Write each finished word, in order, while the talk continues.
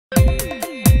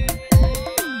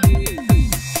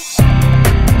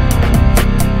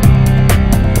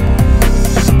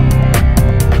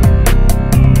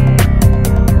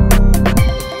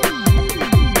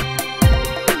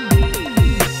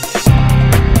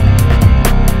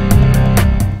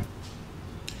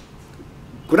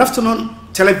Good afternoon,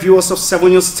 televiewers of 7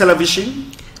 News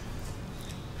Television.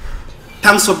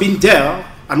 Thanks for being there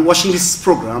and watching this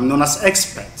program known as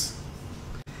Expert.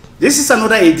 This is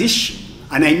another edition,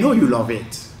 and I know you love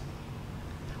it.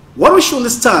 What we should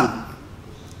understand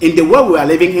in the world we are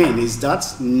living in is that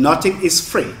nothing is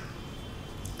free.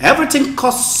 Everything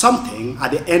costs something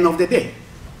at the end of the day.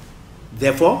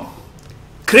 Therefore,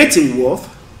 creating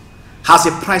wealth has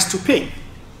a price to pay.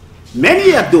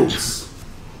 Many are those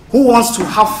who wants to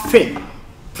have fame,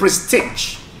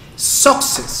 prestige,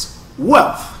 success,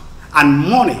 wealth, and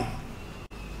money.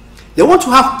 They want to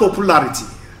have popularity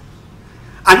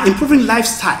and improving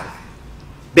lifestyle,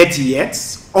 but yet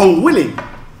unwilling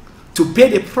to pay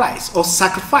the price or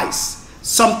sacrifice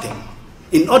something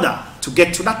in order to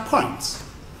get to that point.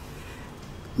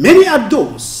 Many are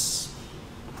those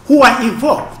who are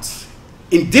involved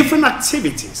in different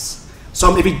activities.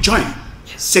 Some even join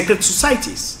secret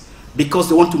societies because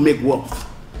they want to make wealth,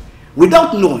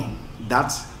 without knowing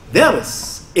that there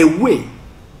is a way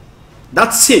that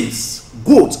seems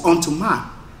good unto man,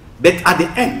 but at the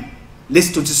end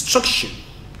leads to destruction.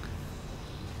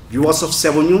 Viewers of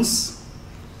 7 News,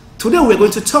 today we're going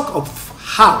to talk of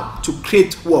how to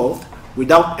create wealth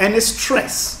without any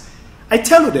stress. I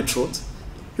tell you the truth,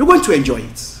 you're going to enjoy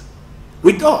it.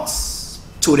 With us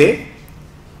today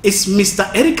is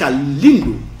Mr. Erika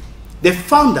Lindu, the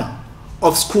founder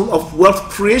of School of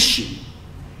Wealth Creation.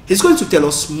 He's going to tell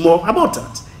us more about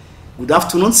that. Good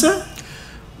afternoon, sir.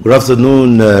 Good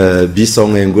afternoon,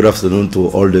 Bisong, and good afternoon to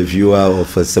all the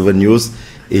viewers of 7 News.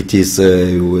 It is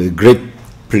a great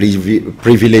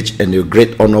privilege and a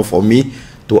great honor for me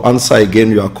to answer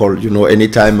again your call. You know,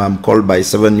 anytime I'm called by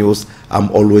 7 News, I'm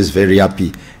always very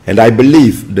happy. And I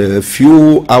believe the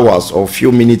few hours or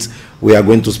few minutes we are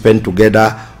going to spend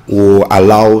together will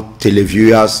allow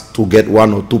televiewers to get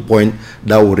 1 or 2 points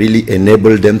that will really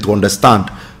enable them to understand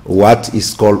what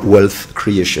is called wealth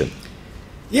creation.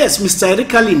 Yes, Mr.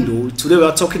 Erika Lindu, today we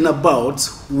are talking about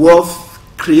wealth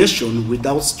creation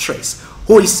without stress.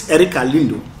 Who is Erika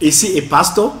Lindu? Is he a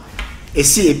pastor?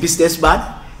 Is he a businessman?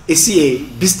 Is he a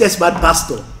businessman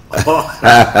pastor?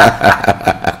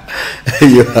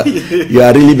 You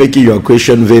are really making your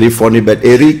question very funny, but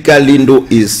Erika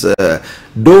Lindu is,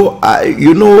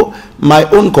 you know, my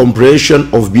own comprehension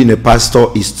of being a pastor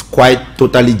is quite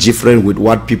totally different with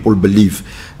what people believe.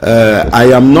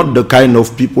 I am not the kind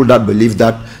of people that believe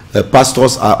that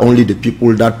pastors are only the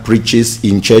people that preaches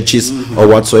in churches or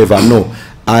whatsoever. No,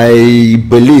 I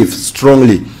believe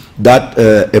strongly that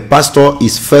a pastor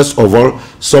is first of all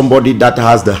somebody that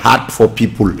has the heart for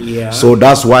people. So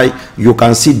that's why you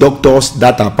can see doctors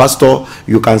that are pastor,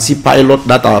 you can see pilot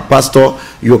that are pastor,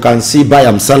 you can see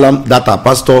Bayam Salam that are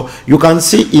pastor, you can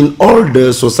see in all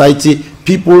the society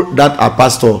people that are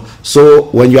pastor. So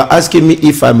when you are asking me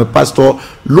if I'm a pastor,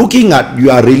 looking at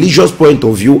your religious point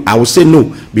of view, I will say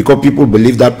no, because people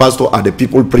believe that pastor are the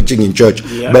people preaching in church.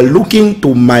 But looking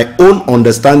to my own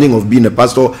understanding of being a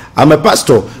pastor, I'm a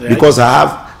pastor because I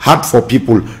have heart for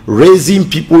people. Raising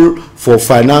people for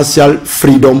financial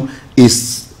freedom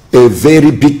is a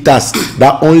very big task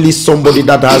that only somebody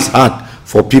that has heart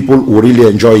for people who really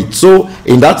enjoy it. So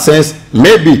in that sense,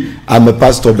 maybe I'm a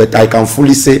pastor, but I can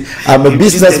fully say I'm a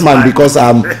businessman because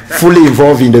I'm fully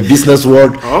involved in the business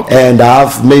world and I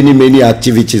have many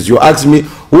activities. You ask me,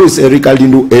 who is Erika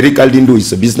Lindu? Erika Lindu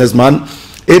is a businessman.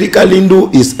 Erika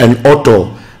Lindu is an author.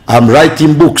 I'm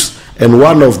writing books, and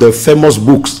one of the famous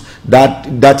books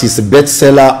that is a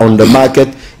bestseller on the market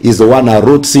is the one I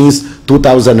wrote since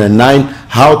 2009,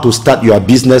 How to Start Your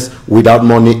Business Without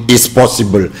Money is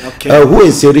Possible. Who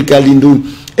is Erika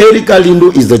Lindu? Erika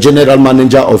Lindu is the general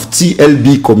manager of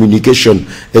TLB Communication,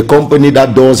 a company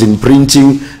that does in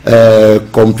printing,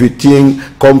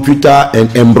 computer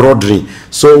and embroidery.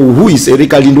 So who is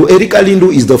Erika Lindu? Erika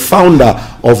Lindu is the founder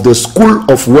of the School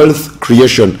of Wealth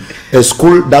Creation, a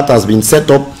school that has been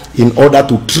set up in order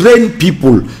to train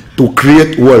people to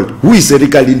create wealth. Who is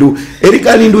Erika Lindu?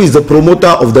 Erika Lindu is the promoter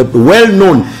of the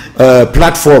well-known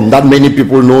platform that many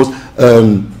people know.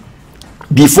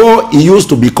 Before, it used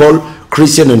to be called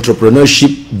Christian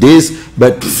Entrepreneurship Days,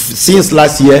 but since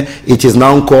last year, it is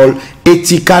now called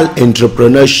Ethical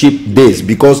Entrepreneurship Days,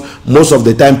 because most of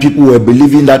the time people were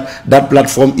believing that that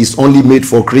platform is only made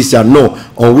for Christian. No,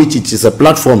 on which it is a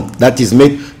platform that is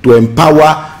made to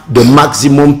empower the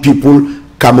maximum people,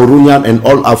 Cameroonian and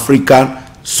all African,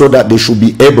 so that they should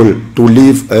be able to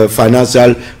live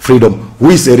financial freedom.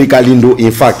 Who is Erika Lindu?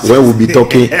 In fact, when we'll be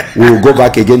talking, we will go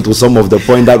back again to some of the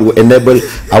points that will enable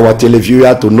our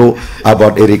televiewer to know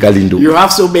about Erika Lindu. You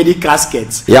have so many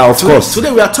caskets. Yeah, of course.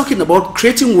 Today we are talking about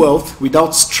creating wealth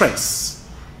without stress.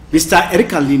 Mr.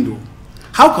 Erika Lindu,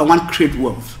 How can one create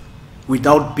wealth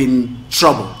without being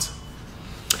troubled?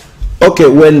 Okay,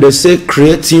 when they say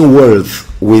creating wealth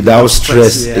without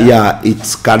stress, yeah,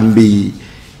 it can be,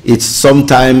 it's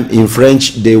sometime in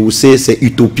French they will say c'est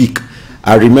utopique.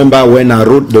 I remember when I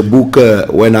wrote the book,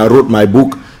 when I wrote my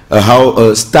book,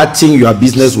 how starting your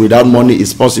business without money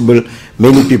is possible,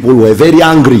 many people were very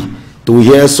angry to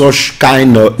hear such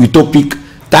kind of utopic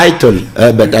title,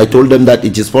 but I told them that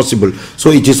it is possible. So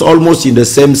it is almost in the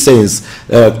same sense,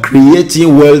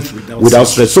 creating wealth without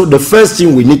stress. So the first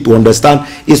thing we need to understand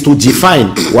is to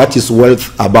define what is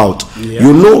wealth about. Yeah.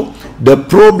 You know, the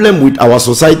problem with our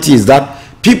society is that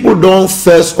people don't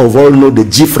first of all know the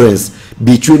difference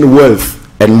between wealth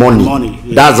and money.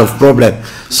 Yeah. That's a problem.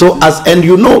 So and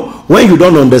you know, when you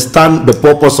don't understand the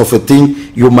purpose of a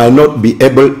thing, you might not be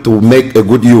able to make a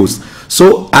good use.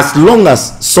 So as long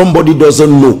as somebody doesn't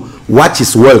know what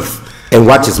is wealth and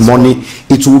what is money,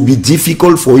 it will be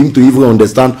difficult for him to even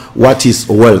understand what is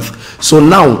wealth. So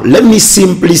now let me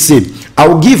simply say,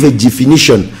 I'll give a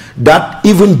definition that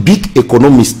even big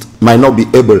economists might not be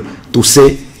able to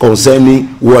say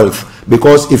concerning wealth.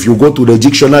 Because if you go to the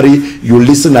dictionary, you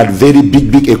listen at very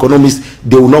big economists,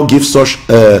 they will not give such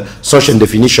a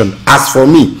definition. As for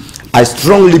me, I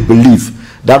strongly believe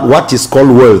that what is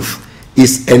called wealth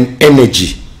is an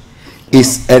energy,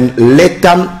 is an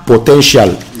latent potential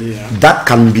that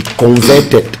can be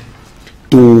converted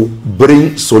to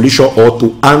bring solution or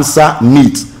to answer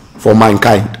needs for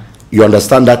mankind. You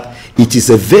understand that? It is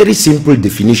a very simple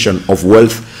definition of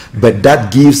wealth, but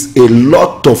that gives a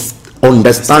lot of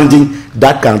understanding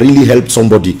that can really help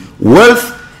somebody.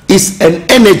 Wealth is an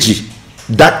energy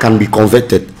that can be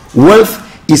converted.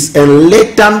 Wealth is a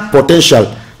latent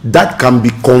potential that can be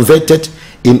converted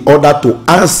in order to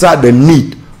answer the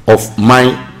need of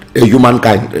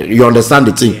humankind. You understand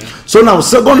the thing? So now,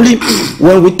 secondly,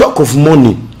 when we talk of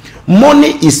money,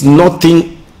 money is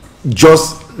nothing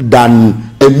just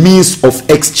than a means of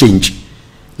exchange.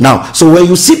 Now, so when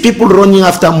you see people running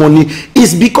after money,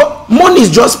 it's because money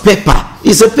is just paper.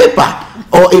 It's a paper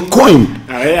or a coin.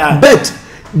 But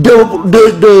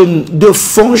the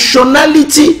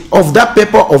functionality of that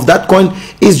paper, of that coin,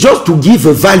 is just to give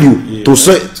a value to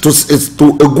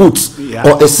a goods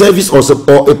or a service or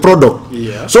a product.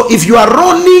 So if you are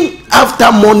running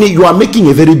after money, you are making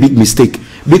a very big mistake,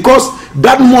 because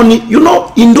that money, you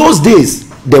know, in those days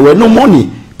there were no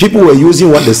money. People were using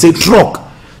what they say truck.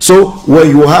 So when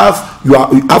you are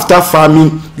after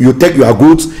farming, you take your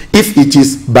goods. If it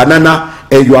is banana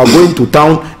and you are going to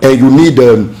town and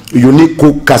you need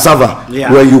cooked cassava,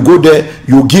 when you go there,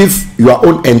 you give your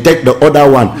own and take the other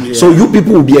one. So you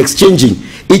people will be exchanging.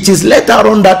 It is later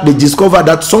on that they discover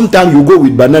that sometimes you go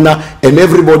with banana and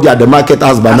everybody at the market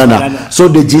has banana. So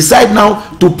they decide now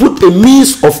to put a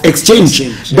means of exchange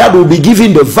that will be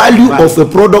giving the value of a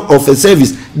product, of a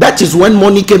service. That is when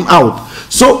money came out.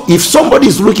 So if somebody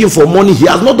is looking for money, he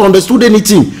has not understood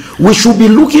anything. We should be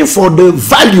looking for the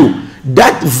value,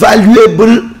 that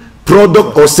valuable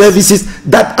product or services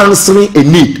that answering a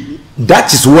need.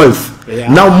 That is wealth.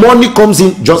 Now money comes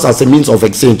in just as a means of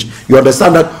exchange. You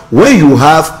understand that? When you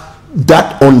have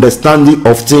that understanding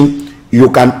of things, you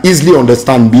can easily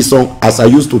understand Bison, as I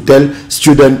used to tell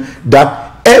students,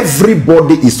 that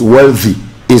everybody is wealthy.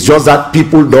 It's just that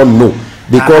people don't know.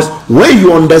 Because when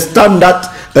you understand that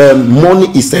money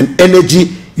is an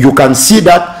energy, you can see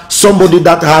that somebody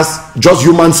that has just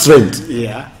human strength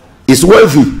is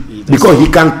wealthy, because he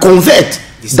can convert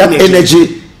that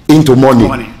energy into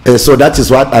money. So that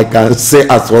is what I can say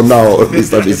as for now,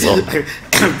 Mr. Bison.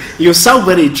 You sound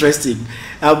very interesting.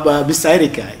 Mr.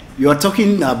 Erika, you are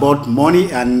talking about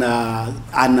money and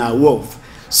wealth.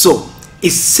 So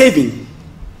is saving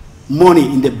money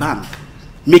in the bank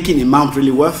making a man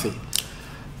really wealthy?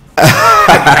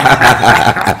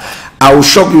 I will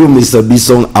shock you, Mr.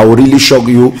 Bison. I will really shock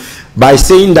you by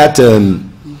saying that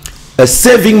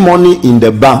saving money in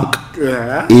the bank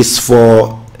is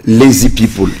for lazy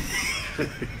people.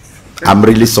 I'm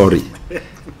really sorry.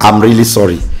 I'm really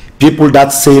sorry. People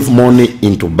that save money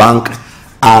into bank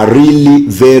are really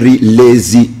very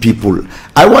lazy people.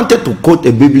 I wanted to quote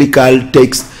a biblical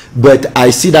text, but I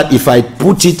see that if I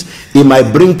put it, it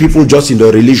might bring people just in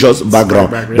the religious background.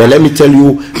 But let me tell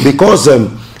you, because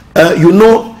you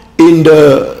know, in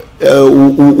the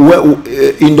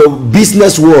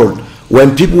business world,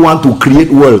 when people want to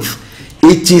create wealth,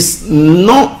 it is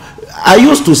not. I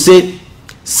used to say,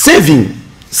 saving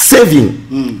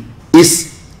is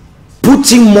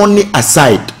putting money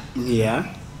aside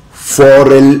for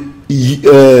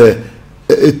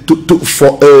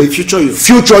future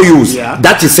use.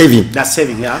 That is saving. That's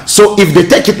saving. So if they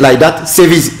take it like that,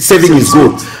 saving is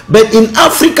good. But in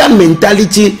African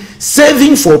mentality,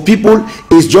 saving for people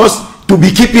is just to be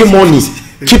keeping money.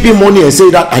 Keeping money and say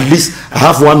that at least I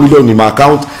have 1 million in my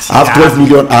account, I have 12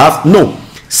 million, I have no.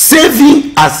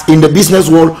 Saving, as in the business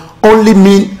world, only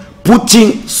mean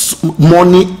putting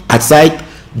money aside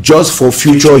just for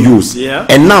future use.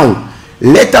 And now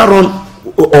later on,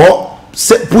 or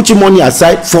putting money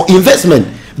aside for investment,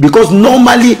 because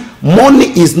normally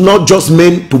money is not just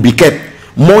meant to be kept.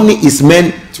 Money is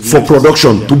meant for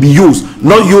production, to be used,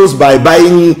 not used by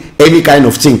buying any kind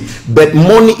of thing, but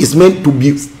money is meant to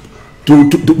be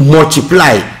to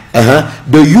multiply.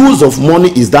 The use of money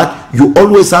is that you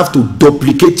always have to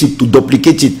duplicate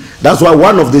it. That's why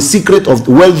one of the secret of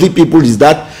wealthy people is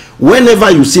that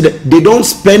whenever you see that they don't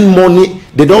spend money,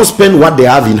 they don't spend what they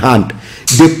have in hand,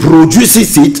 they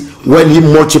produces it. When he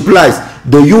multiplies,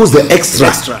 they use the extra.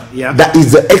 That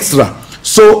is the extra.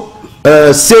 So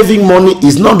saving money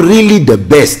is not really the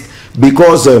best,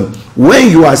 because when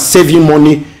you are saving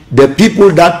money, the people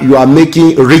that you are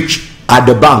making rich at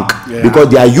the bank, because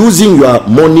they are using your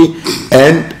money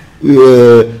and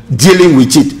dealing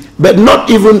with it. But not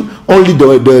even only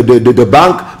the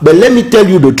bank, but let me tell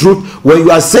you the truth, when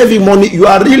you are saving money, you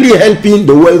are really helping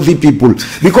the wealthy people.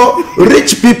 Because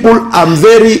rich people, I'm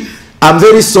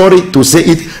very sorry to say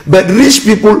it, but rich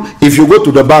people, if you go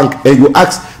to the bank and you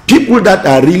ask, people that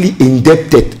are really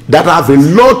indebted, that have a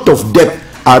lot of debt,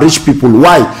 are rich people.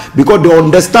 Why? Because they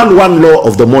understand one law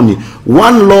of the money.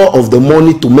 One law of the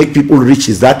money to make people rich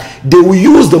is that they will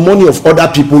use the money of other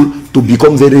people to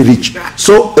become very rich.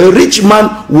 So a rich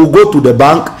man will go to the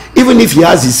bank, even if he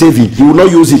has his saving, he will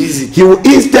not use it. He will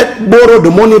instead borrow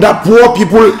the money that poor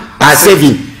people are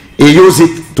saving. He use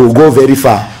it to go very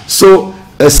far. So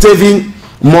saving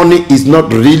money is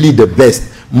not really the best.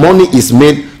 Money is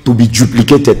made to be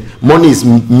duplicated. Money is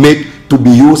made to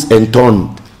be used and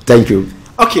turned. Thank you.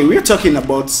 Okay, we're talking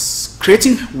about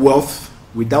creating wealth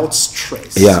without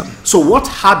stress. So what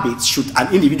habits should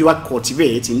an individual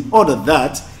cultivate in order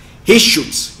that he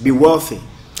should be wealthy?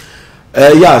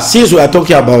 Since we are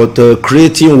talking about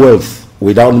creating wealth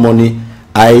without money,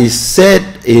 I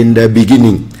said in the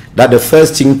beginning that the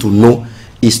first thing to know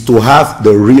is to have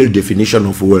the real definition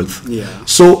of wealth.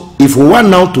 So if we want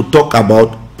now to talk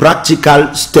about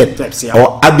practical steps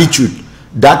or habitude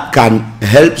that can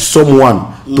help someone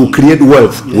to create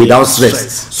wealth without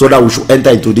stress, so that we should enter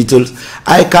into details,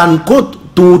 I can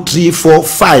quote 2, 3, 4,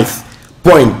 5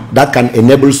 points that can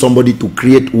enable somebody to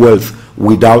create wealth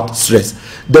without stress.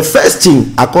 The first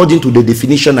thing, according to the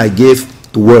definition I gave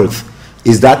to wealth,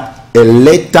 is that a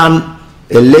latent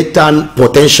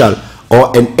potential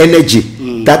or an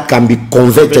energy that can be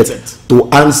converted to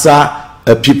answer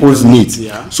people's needs.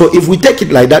 So if we take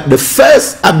it like that, the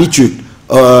first habitude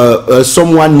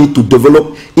someone need to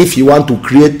develop if you want to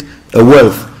create a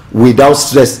wealth without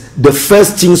stress, the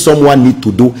first thing someone need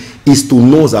to do is to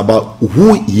know about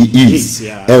who he is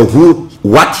and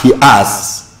what he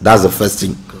has. That's the first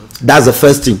thing. That's the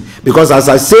first thing, because as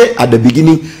I say at the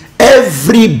beginning,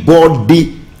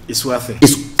 everybody is wealthy.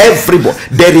 Everybody.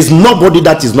 There is nobody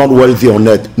that is not wealthy on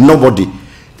earth. Nobody.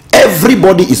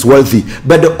 Everybody is wealthy,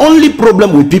 but the only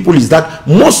problem with people is that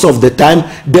most of the time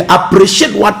they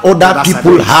appreciate what other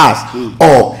people have,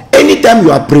 or anytime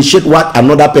you appreciate what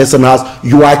another person has,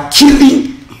 you are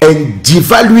killing and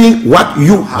devaluing what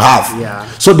you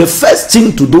have. So the first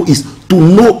thing to do is to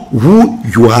know who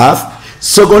you have.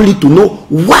 Secondly, to know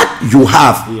what you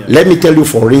have. Let me tell you,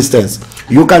 for instance,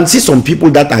 you can see some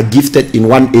people that are gifted in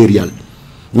one area.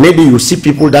 Maybe you see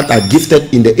people that are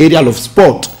gifted in the area of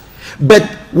sport. But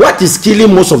what is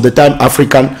killing most of the time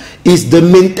African is the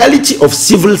mentality of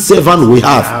civil servant we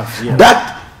have.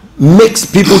 That makes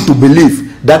people to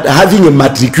believe that having a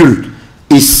matricule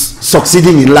is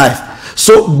succeeding in life.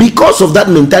 So because of that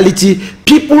mentality,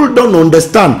 people don't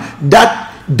understand that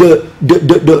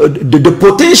the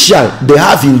potential they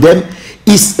have in them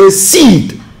is a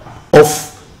seed of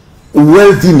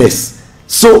wealthiness.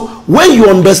 So when you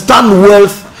understand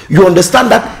wealth, you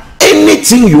understand that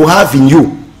anything you have in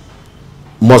you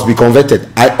must be converted.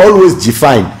 I always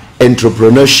define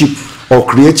entrepreneurship or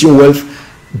creating wealth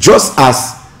just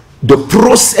as the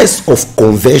process of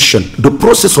conversion. The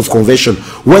process of conversion.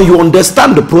 When you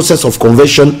understand the process of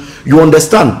conversion, you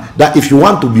understand that if you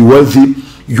want to be wealthy,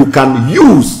 you can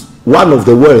use one of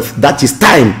the wealth, that is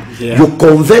time. You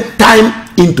convert time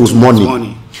into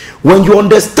money. When you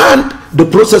understand the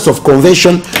process of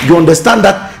conversion, you understand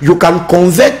that you can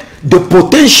convert the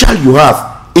potential you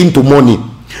have into money.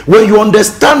 When you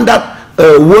understand that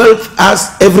wealth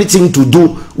has everything to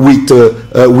do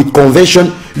with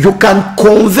conversion, you can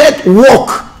convert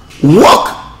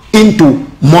work into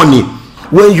money.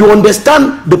 when you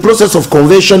understand the process of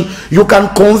conversion, you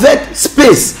can convert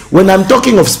space. When I'm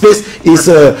talking of space, it's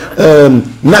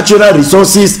natural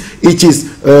resources, it is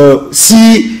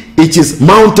sea, it is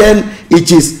mountain,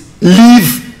 it is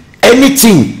leaf,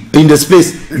 anything in the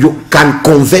space, you can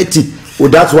convert it. Well,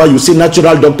 that's why you see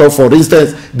natural doctor, for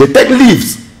instance, they take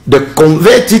leaves, they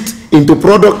convert it into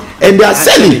product, and they are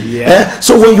selling.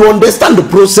 So when you understand the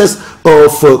process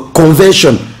of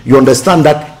conversion, you understand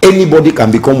that anybody can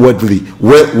become wealthy.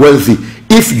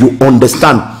 If you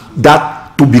understand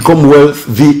that to become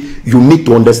wealthy, you need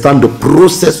to understand the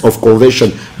process of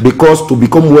conversion, because to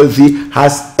become wealthy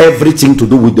has everything to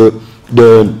do with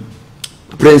the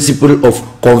principle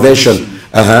of conversion.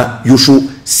 You should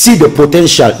see the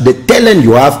potential, the talent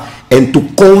you have, and to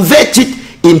convert it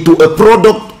into a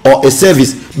product or a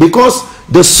service, because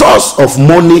the source of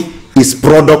money is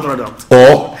product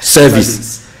or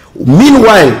service.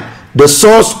 Meanwhile, the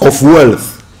source of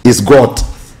wealth is God.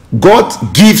 God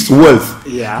gives wealth.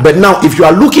 But now, if you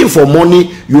are looking for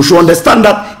money, you should understand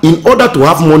that in order to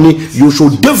have money, you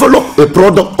should develop a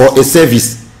product or a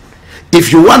service.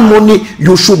 If you want money,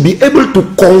 you should be able to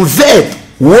convert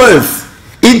wealth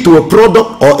into a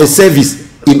product or a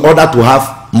service in order to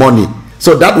have money.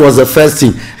 So that was the first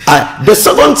thing. The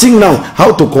second thing now,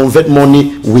 how to convert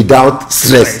money without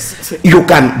stress. You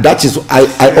can, that is,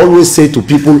 I always say to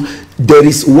people, there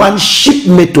is one cheap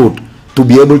method to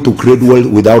be able to create wealth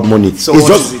without money. So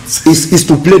it's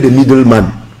to play the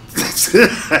middleman.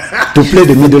 To play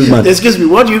the middleman. Excuse me,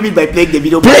 what do you mean by playing the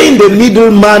middleman? Playing the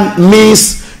middleman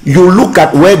means you look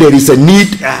at where there is a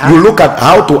need, you look at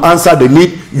how to answer the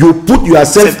need, you put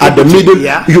yourself at the middle,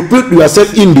 you put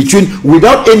yourself in between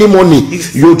without any money.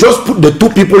 You just put the two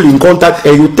people in contact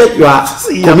and you take your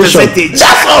commission.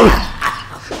 That's all.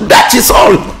 That is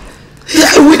all.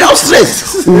 Without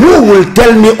stress. Who will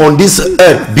tell me on this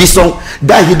earth, Bison,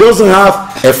 that he doesn't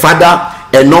have a father,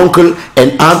 an uncle,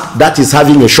 an aunt that is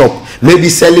having a shop, maybe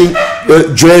selling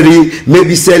jewelry,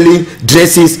 maybe selling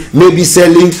dresses, maybe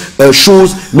selling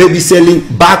shoes, maybe selling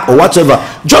bag or whatever.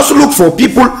 Just look for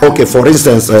people. Okay, for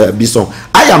instance, Bison,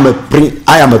 I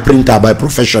am a printer by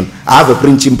profession. I have a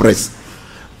printing press.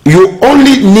 You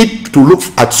only need to look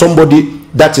at somebody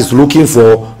that is looking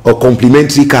for a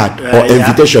complimentary card or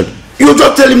invitation. You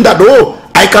just tell him that, oh,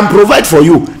 I can provide for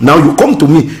you. Now you come to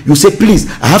me, you say, please,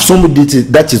 I have somebody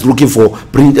that is looking for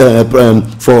print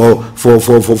for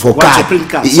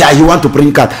card. Yeah, you want to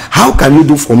print card. How can you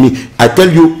do for me? I tell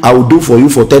you, I will do for you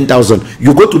for 10,000.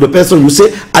 You go to the person, you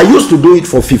say, I used to do it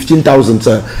for 15,000,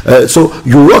 sir. So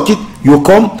you work it, you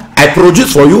come, I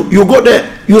produce for you, you go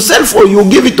there, you sell for you,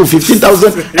 give it to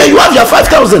 15,000, and you have your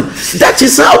 5,000. That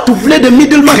is how to play the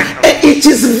middleman. It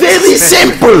is very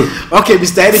simple. Okay,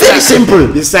 Mr. Erika. Very simple.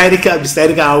 Mr.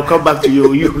 Erika, I'll come back to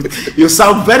you. You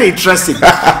sound very interesting.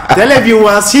 Tell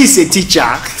everyone he's a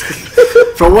teacher.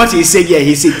 From what he said here,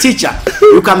 he's a teacher.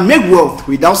 You can make wealth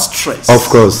without stress. Of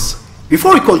course.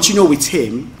 Before we continue with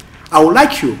him, I would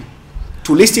like you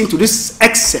to listen to this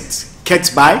excerpt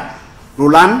kept by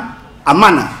Roland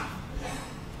Amana.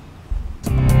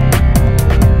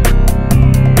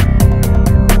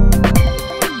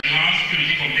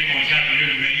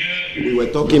 We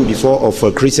were talking before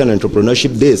of Christian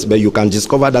Entrepreneurship Days, but you can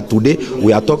discover that today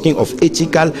we are talking of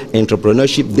Ethical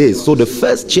Entrepreneurship Days. So the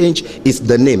first change is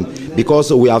the name,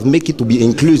 because we have made it to be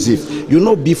inclusive. You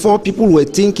know, before people were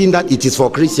thinking that it is for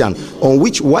Christian, on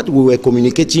which what we were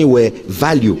communicating were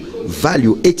value,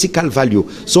 ethical value.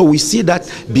 So we see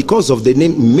that because of the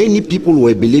name, many people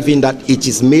were believing that it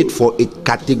is made for a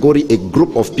category, a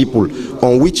group of people,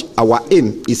 on which our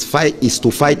aim is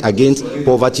to fight against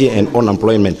poverty and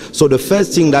unemployment. So the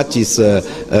first thing that is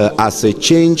as a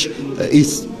change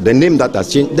is the name that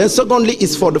has changed. Then secondly,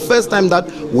 is for the first time that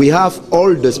we have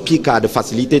all the speaker, the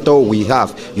facilitator we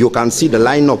have. You can see the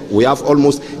lineup. We have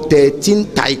almost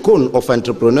 13 tycoon of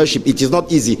entrepreneurship. It is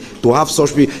not easy to have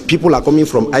such people. People are coming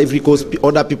from Ivory Coast,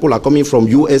 other people are coming from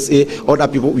USA, other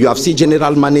people, you have seen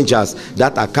general managers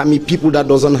that are coming, people that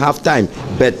doesn't have time,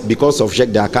 but because of Jack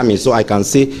they are coming. So I can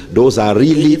say those are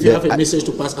really. If you have a message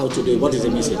to pass out today, what is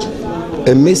the message?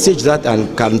 A message that I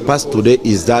can pass today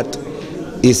is that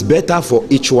it's better for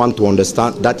each one to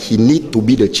understand that he needs to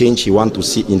be the change he wants to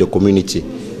see in the community.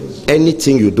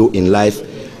 Anything you do in life,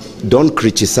 don't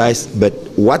criticize, but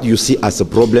what you see as a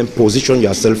problem, position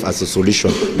yourself as a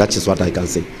solution. That is what I can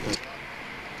say.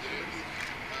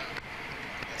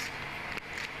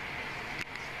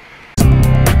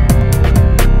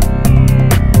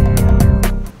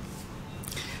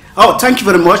 Oh, thank you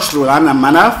very much, Roland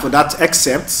Amana, for that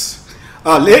excerpt.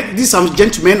 Ladies and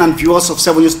gentlemen and viewers of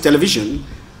 7 News Television,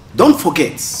 don't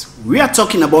forget, we are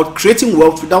talking about creating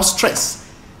wealth without stress.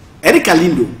 Eric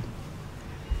Alindo,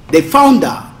 the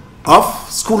founder of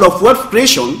School of Wealth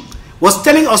Creation, was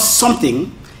telling us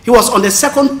something. He was on the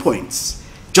second point.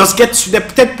 Just get to the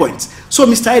third point. So,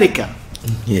 Mr. Erika,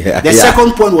 the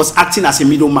second point was acting as a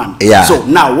middleman. So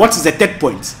now, what is the third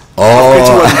point?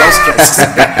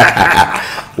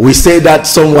 We say that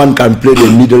someone can play the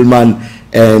middleman,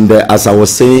 and as I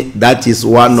was saying, that is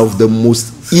one of the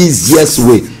most easiest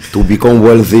way to become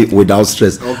wealthy without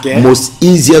stress. Most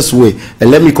easiest way.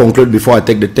 And let me conclude before I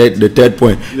take the third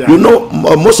point. You know,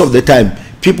 most of the time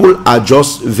people are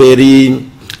just very,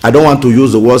 I don't want to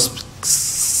use the word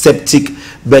skeptic,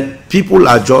 but people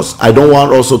are just, I don't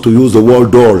want also to use the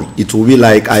word dull. It will be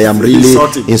like I am really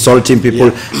insulting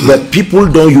people. But people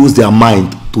don't use their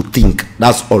mind to think.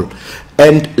 That's all.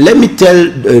 And let me tell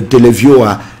the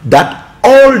televiewer that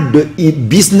all the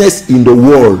business in the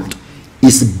world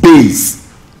is based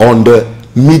on the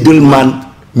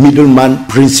middleman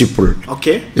principle.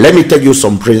 Let me tell you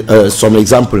some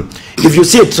example. If you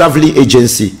see a traveling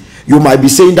agency, you might be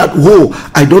saying that, whoa,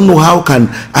 I don't know how can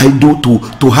I do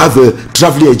to have a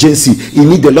traveling agency. You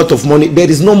need a lot of money. There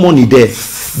is no money there.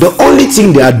 The only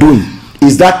thing they are doing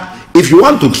is that if you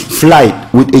want to fly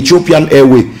with Ethiopian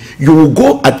Airways, you will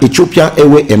go at Ethiopian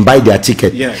Airways and buy their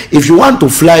ticket. If you want to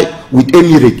fly with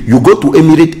Emirates, you go to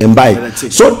Emirates and buy.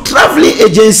 So traveling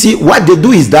agency, what they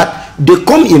do is that they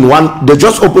come in one, they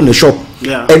just open a shop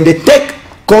and they take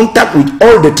contact with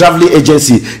all the traveling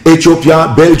agency,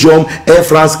 Ethiopia, Belgium, Air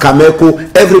France, Cameco,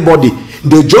 everybody.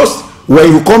 They just,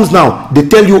 when you comes now, they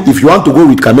tell you if you want to go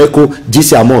with Cameco,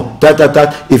 this amount,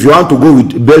 if you want to go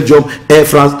with Belgium, Air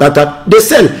France, they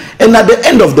sell. And at the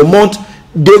end of the month,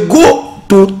 they go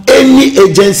to any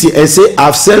agency and say,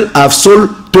 I've sold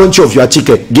 20 of your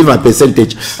ticket, give a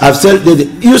percentage. I've sold,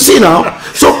 you see now.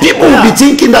 So people will be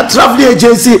thinking that traveling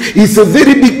agency is a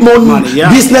very big money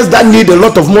business that need a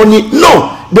lot of money.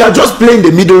 No, they are just playing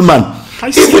the middleman.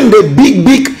 Even the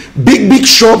big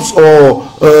shops or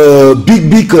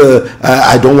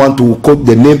I don't want to quote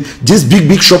the name, this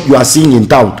big shop you are seeing in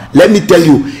town, let me tell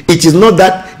you, it is not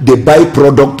that they buy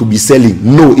product to be selling.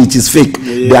 No, it is fake.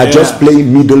 They are just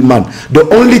playing middleman. The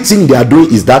only thing they are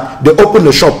doing is that they open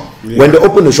the shop. When they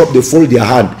open the shop, they fold their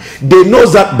hand. They know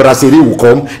that brasserie will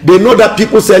come. They know that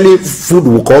people selling food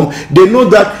will come. They know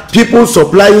that people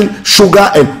supplying sugar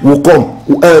and will come.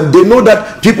 They know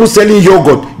that people selling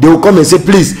yogurt, they will come and say,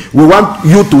 please, we want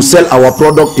you to sell our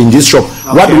product in this shop.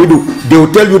 What do we do? They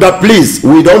will tell you that, please,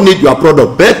 we don't need your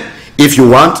product, but if you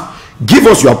want, give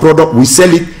us your product, we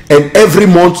sell it, and every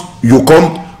month you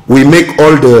come, we make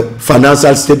all the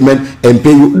financial statement and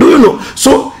pay you. Do you know?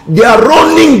 So they are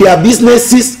running their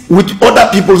businesses with other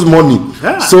people's money.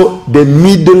 So the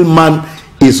middleman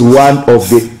is one of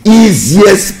the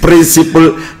easiest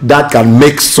principle that can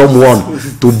make someone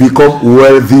to become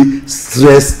wealthy,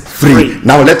 stress-free.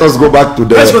 Now let us go back to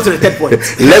the, let's go to the third point.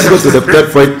 Let's go to the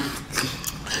third point.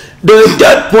 The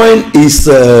third point is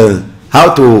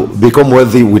how to become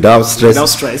wealthy without stress.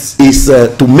 Is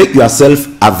to make yourself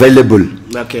available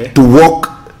to work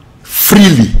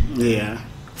freely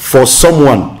for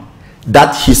someone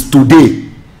that his today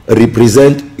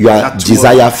represent your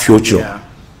desired future.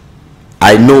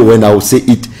 I know when I will say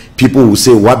it, people will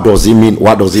say, what does it mean?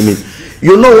 What does it mean?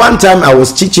 You know, one time I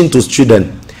was teaching to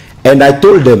students and I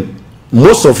told them,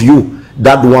 most of you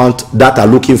that are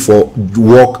looking for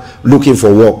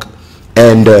work,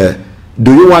 and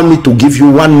do you want me to give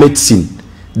you one medicine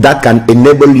that can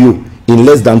enable you in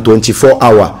less than 24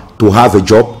 hours to have a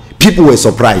job? People were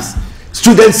surprised.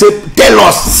 Students say, tell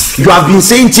us, you have been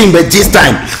saying things, but this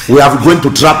time we are going to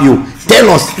trap you. Tell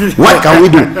us, what can we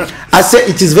do? I said,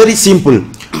 it is very simple.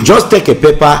 Just take a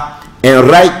paper and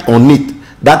write on it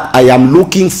that I am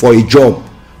looking for a job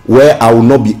where I will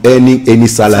not be earning any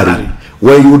salary.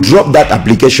 When you drop that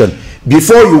application,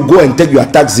 before you go and take your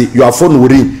taxi, your phone will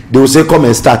ring. They will say, come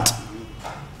and start.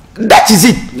 That is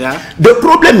it. The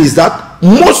problem is that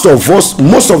most of us,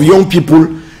 most of young people,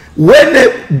 when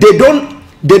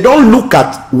they don't look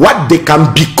at what they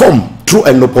can become through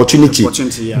an opportunity.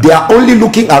 They are only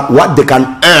looking at what they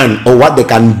can earn or what they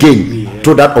can gain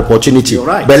through that opportunity.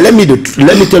 But let me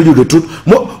tell you the truth.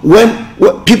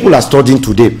 When people are studying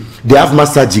today, they have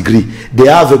master's degree, they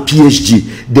have a PhD,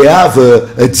 they have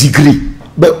a degree.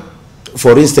 But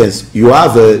for instance, you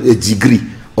have a degree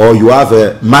or you have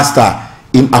a master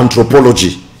in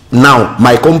anthropology. Now,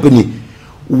 my company,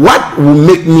 what will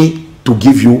make me to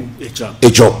give you a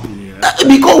job?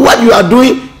 Because what you are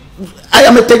doing, I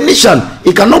am a technician.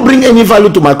 It cannot bring any value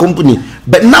to my company.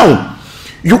 But now,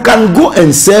 you can go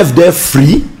and serve there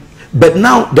free. But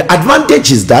now, the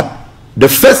advantage is that, the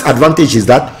first advantage is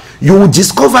that you will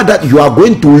discover that you are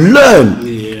going to learn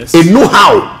a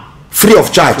know-how free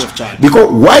of charge. Free of charge. Because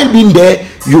while being there,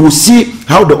 you will see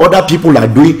how the other people are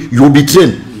doing. You will be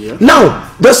trained. Yeah.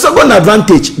 Now, the second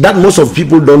advantage that most of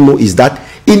people don't know is that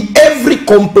in every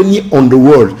company on the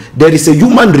world, there is a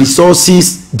human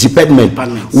resources department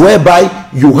whereby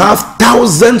you have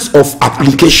thousands of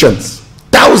applications.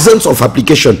 Thousands of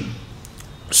applications.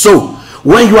 So,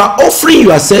 when you are offering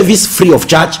your service free of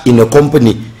charge in a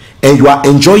company and you are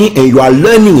enjoying and you are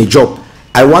learning a job,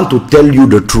 I want to tell you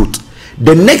the truth.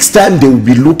 The next time they will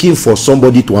be looking for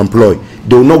somebody to employ,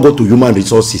 they will not go to human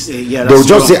resources. They will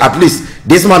just say, at least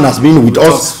this man has been with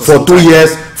us for 2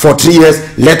 years, for 3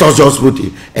 years, let us just put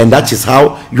it. And that is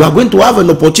how you are going to have an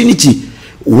opportunity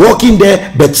working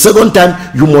there. But second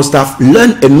time, you must have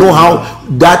learned and know how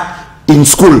that in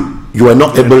school you are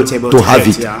not able to have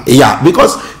it. Yeah,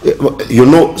 because you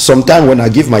know, sometimes when I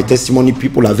give my testimony,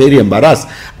 people are very embarrassed.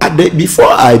 Before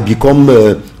I become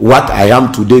what I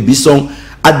am today, Bisson,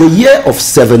 at the year of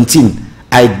 17,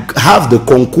 I have the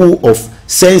concours of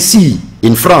Saint-Cyr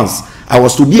in France. I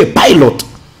was to be a pilot,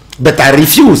 but I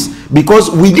refused because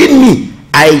within me,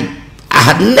 I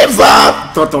had never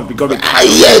thought of becoming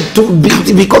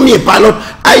to becoming a pilot.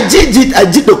 I did it.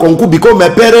 I did the concours because my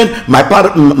parent,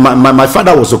 my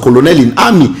father was a colonel in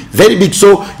army, very big.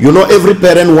 So you know, every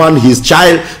parent wants his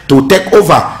child to take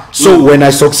over. So when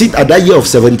I succeed at that year of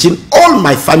 17, all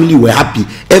my family were happy.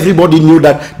 Everybody knew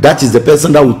that that is the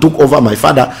person that will took over my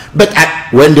father. But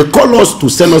when they called us to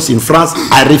send us in France,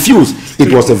 I refused.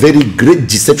 It was a very great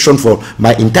deception for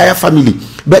my entire family.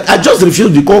 But I just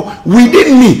refused because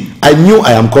within me, I knew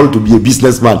I am called to be a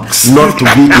businessman, not to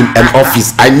be in an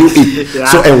office. I knew it. Yeah.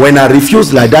 So, and when I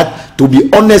refused like that, to be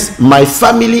honest, my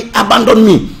family abandoned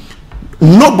me.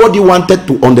 Nobody wanted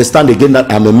to understand again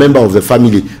that I'm a member of the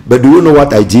family. But do you know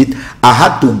what I did? I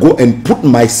had to go and put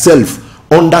myself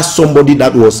under somebody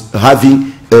that was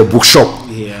having a bookshop.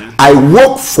 Yeah. I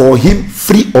worked for him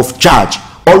free of charge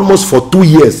almost for 2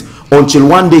 years, until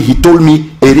one day he told me,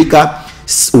 Erika,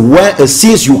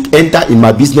 since you enter in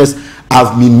my business,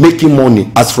 I've been making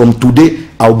money. As from today,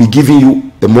 I'll be giving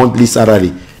you a monthly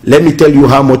salary. Let me tell you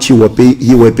how much he will pay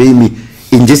me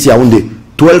in this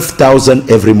Yaoundé.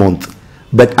 12,000 every month.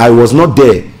 But I was not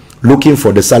there looking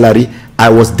for the salary. I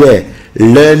was there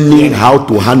learning how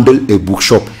to handle a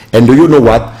bookshop. And do you know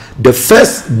what? The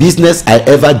first business I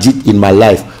ever did in my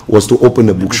life was to open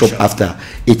a bookshop after.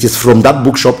 It is from that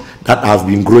bookshop that I've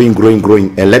been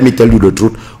growing. And let me tell you the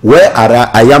truth. Where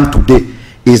I am today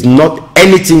is not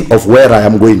anything of where I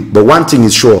am going. But one thing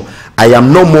is sure. I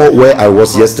am no more where I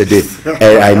was yesterday,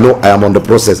 and I know I am on the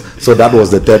process. So that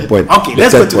was the third point. Okay,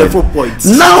 let's go to the fourth point.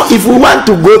 Now, if we want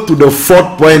to go to the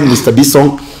fourth point, Mr.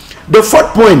 Bisson, the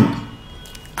fourth point,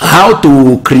 how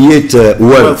to create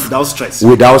wealth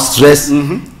without stress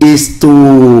is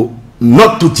to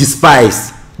not to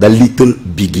despise the little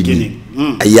beginning.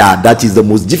 Yeah, that is the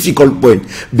most difficult point,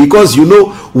 because you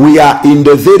know we are in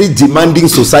the very demanding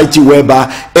society whereby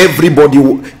everybody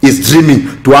is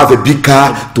dreaming to have a big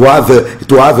car, to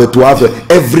have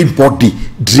everybody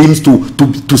dreams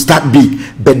to start big,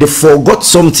 but they forgot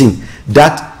something,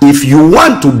 that if you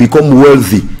want to become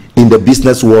wealthy in the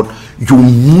business world, you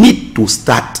need to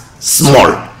start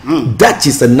small. That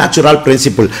is a natural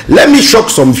principle. Let me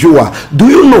shock some viewer. Do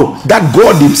you know that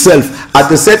God himself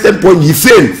at a certain point he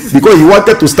failed because he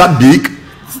wanted to start big?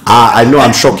 I know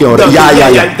I'm shocking already.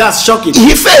 Yeah. That's shocking.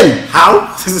 He failed.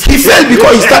 How? He failed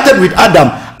because he started with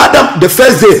Adam. Adam, the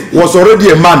first day, was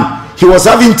already a man. He was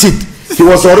having teeth. He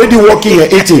was already walking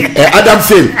and eating. Adam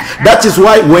failed. That is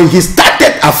why when he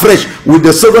started afresh with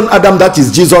the second Adam, that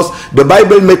is Jesus, the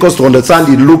Bible makes us to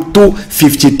understand in Luke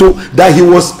 2:52 that he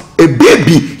was a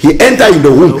baby. He entered in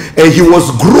the womb and he was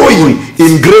growing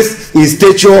in grace, in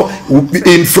stature,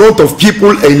 in front of people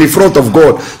and in front of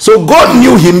God. So God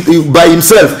knew him by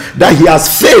himself that he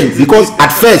has failed, because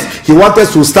at first he wanted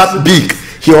to start big.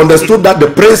 He understood that the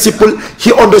principle,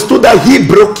 he understood that he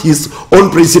broke his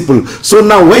own principle. So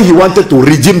now when he wanted to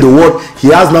redeem the world, he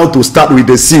has now to start with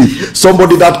the seed.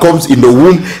 Somebody that comes in the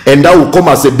womb and that will come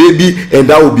as a baby and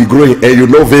that will be growing. And you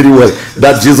know very well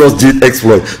that Jesus did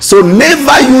exploit. So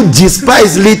never you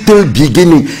despise little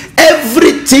beginning.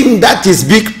 Everything that is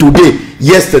big today,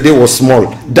 yesterday was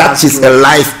small. That is a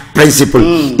life principle.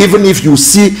 Even if you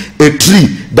see a tree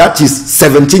that is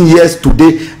 17 years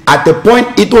today, at a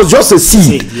point it was just a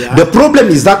seed. The problem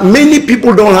is that many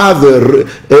people don't have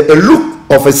a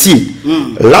look of a seed.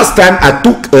 Last time I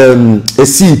took a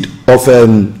seed of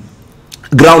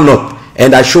groundnut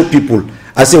and I showed people.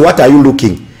 I said, what are you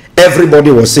looking?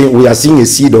 Everybody was saying, we are seeing a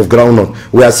seed of groundnut.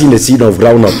 We are seeing a seed of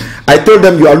groundnut. I told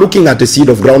them, you are looking at a seed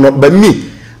of groundnut, but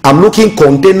me, I'm looking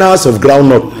containers of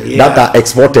groundnut that are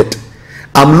exported.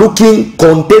 I'm looking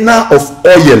container of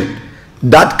oil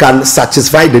that can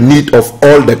satisfy the need of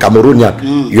all the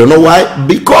Cameroonians. You know why?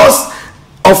 Because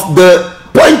of the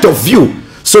point of view.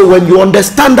 So when you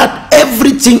understand that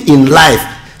everything in life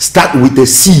starts with a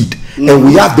seed, and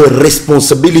we have the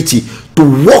responsibility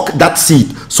to work that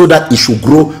seed so that it should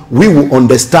grow, we will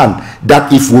understand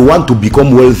that if we want to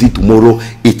become wealthy tomorrow,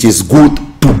 it is good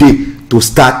today to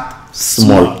start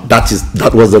small.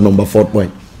 That was the number 4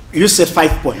 point. You said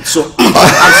 5 points, so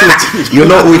absolutely. You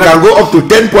know, we can go up to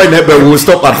 10 points, but we will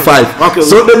stop at 5. Okay.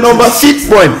 So the number 5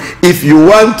 point, if you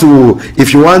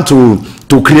want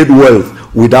to create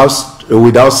wealth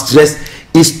without stress,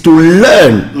 is to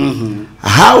learn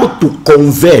how to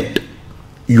convert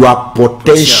your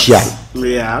potential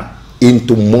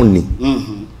into money.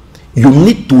 You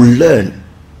need to learn.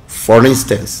 For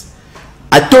instance,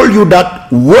 I told you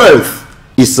that wealth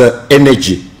is an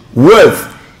energy. Wealth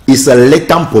is a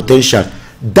latent potential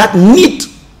that need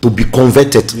to be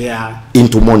converted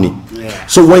into money.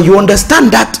 So when you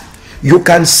understand that, you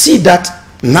can see that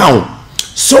now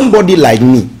somebody like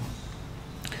me,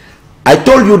 I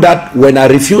told you that when I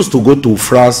refused to go to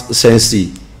France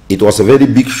Sensi, it was a very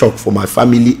big shock for my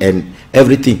family and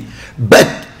everything. But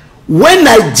when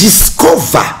I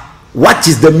discover what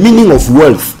is the meaning of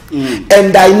wealth,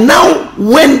 and I now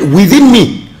went within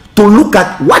me to look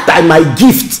at what are my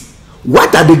gifts,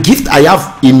 what are the gifts I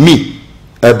have in me,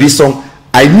 Bisson,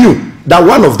 I knew that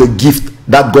one of the gifts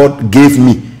that God gave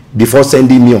me before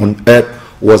sending me on earth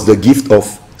was the gift of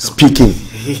speaking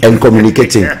and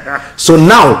communicating. So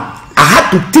now I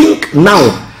had to think, now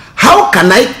how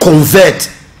can I convert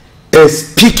a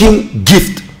speaking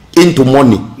gift into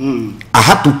money? I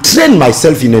had to train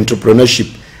myself in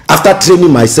entrepreneurship. After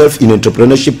training myself in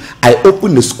entrepreneurship, I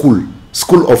opened a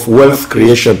school of wealth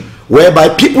creation, whereby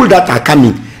people that are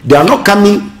coming, they are not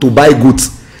coming to buy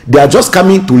goods, they are just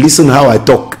coming to listen how I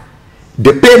talk.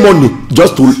 They pay money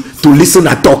just to listen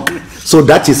and talk. So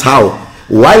that is how,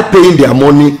 while paying their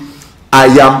money, I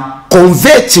am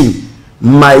converting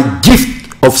my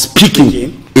gift of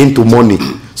speaking into money.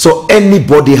 So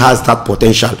anybody has that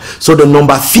potential. So the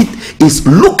number 5 is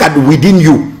look at within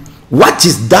you. What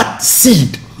is that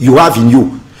seed you have in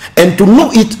you? And to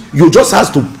know it, you just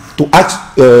have to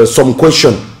ask some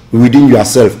question within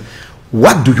yourself.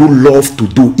 What do you love to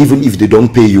do even if they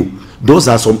don't pay you? Those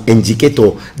are some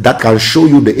indicators that can show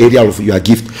you the area of your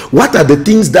gift. What are the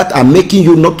things that are making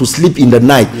you not to sleep in the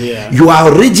night? You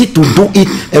are ready to do it,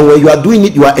 and when you are doing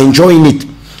it, you are enjoying it.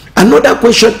 Another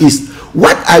question is,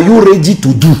 what are you ready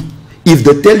to do if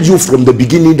they tell you from the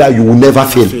beginning that you will never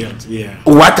fail?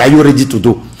 What are you ready to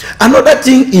do? Another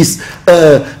thing is,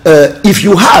 if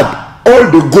you had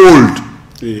all the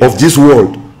gold of this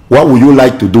world, what would you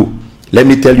like to do? Let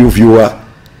me tell you, viewer,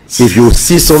 if you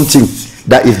see something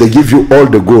that if they give you all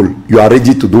the gold you are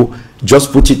ready to do,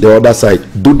 just put it the other side,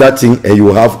 do that thing, and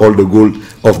you have all the gold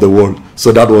of the world.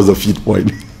 So that was the 5th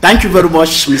point. Thank you very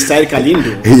much, Mr. Eric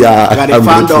Alindo. You are the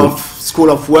founder of School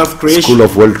of Wealth Creation. School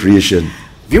of Wealth Creation.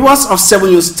 Viewers of 7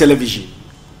 News Television,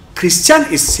 Christian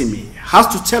Eseme has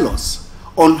to tell us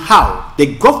on how the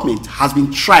government has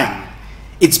been trying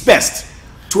its best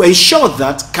to ensure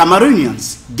that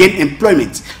Cameroonians gain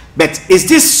employment. But is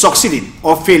this succeeding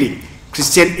or failing?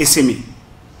 Christian Eseme.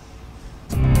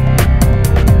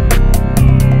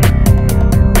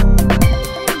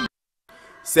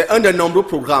 C'est un des nombreux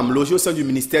programmes logés au sein du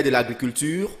ministère de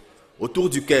l'Agriculture, autour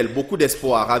duquel beaucoup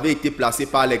d'espoir avait été placé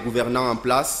par les gouvernants en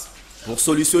place pour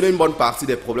solutionner une bonne partie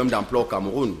des problèmes d'emploi au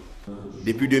Cameroun.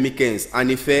 Depuis 2015, en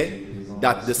effet,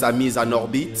 date de sa mise en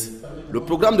orbite, le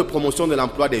programme de promotion de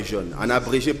l'emploi des jeunes, en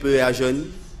abrégé PEA Jeunes,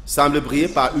 semble briller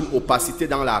par une opacité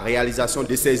dans la réalisation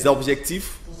de ses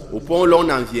objectifs, au point où l'on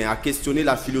en vient à questionner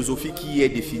la philosophie qui y est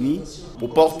définie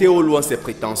pour porter au loin ses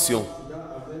prétentions.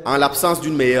 En l'absence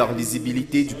d'une meilleure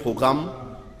lisibilité du programme,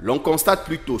 l'on constate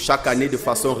plutôt chaque année de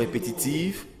façon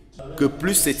répétitive que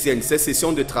plus se tiennent ces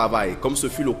sessions de travail, comme ce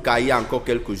fut le cas il y a encore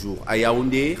quelques jours à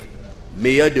Yaoundé,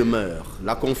 meilleure demeure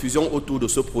la confusion autour de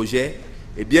ce projet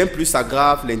et bien plus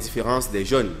s'aggrave l'indifférence des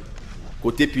jeunes.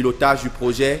 Côté pilotage du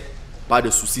projet, pas de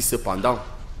soucis cependant.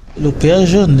 Le PEA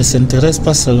Jeune ne s'intéresse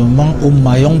pas seulement aux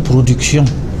maillons production.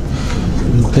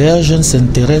 Le PEA Jeune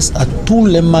s'intéresse à tous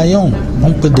les maillons.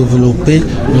 On peut développer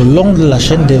le long de la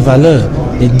chaîne des valeurs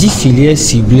les 10 filières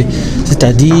ciblées,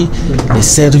 c'est-à-dire les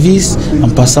services en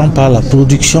passant par la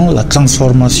production, la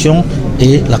transformation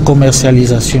et la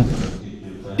commercialisation.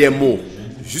 Des mots,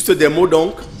 juste des mots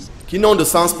donc, qui n'ont de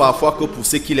sens parfois que pour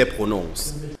ceux qui les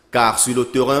prononcent. Car sur le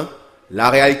terrain, la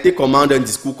réalité commande un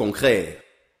discours concret.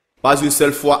 Pas une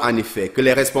seule fois en effet que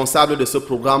les responsables de ce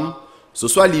programme se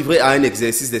soient livrés à un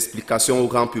exercice d'explication au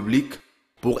grand public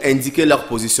pour indiquer leur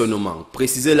positionnement,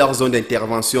 préciser leur zone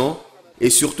d'intervention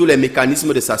et surtout les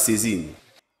mécanismes de sa saisine.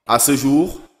 À ce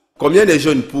jour, combien de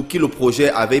jeunes pour qui le projet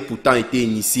avait pourtant été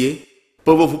initié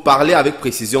peuvent vous parler avec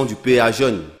précision du PA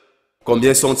Jeunes?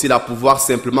 Combien sont-ils à pouvoir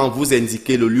simplement vous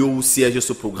indiquer le lieu où siège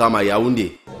ce programme à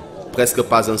Yaoundé? Presque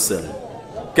pas un seul.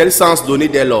 Quel sens donner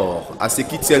dès lors à ce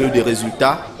qui tient le des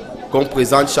résultats qu'on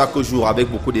présente chaque jour avec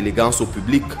beaucoup d'élégance au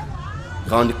public?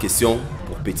 Grande question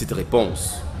pour petite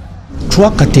réponse.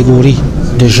 3 catégories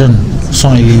de jeunes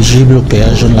sont éligibles au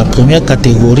PA Jeunes. La première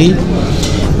catégorie,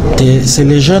 c'est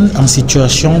les jeunes en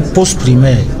situation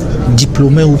post-primaire,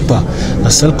 diplômés ou pas. La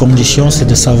seule condition, c'est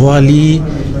de savoir lire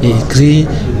et écrire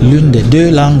l'une des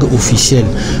 2 langues officielles.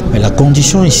 Mais la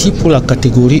condition ici pour la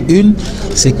catégorie 1,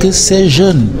 c'est que ces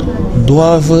jeunes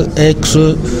doivent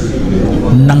être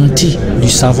nantis du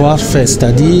savoir-faire,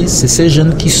 c'est-à-dire c'est ces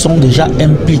jeunes qui sont déjà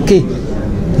impliqués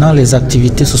dans les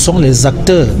activités. Ce sont les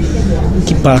acteurs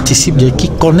qui participent, qui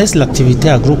connaissent l'activité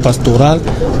agro-pastorale,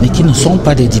 mais qui ne sont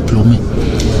pas des diplômés.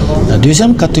 La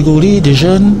deuxième catégorie de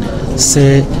jeunes,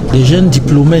 c'est des jeunes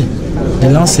diplômés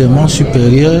de l'enseignement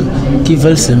supérieur qui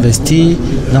veulent s'investir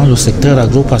dans le secteur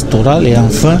agro-pastoral. Et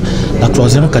enfin, la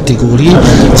troisième catégorie,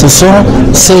 ce sont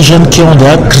ces jeunes qui ont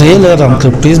déjà créé leur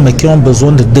entreprise, mais qui ont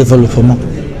besoin de développement.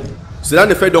 Cela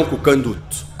ne fait donc aucun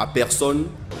doute à personne.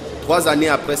 3 années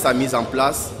après sa mise en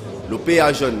place, le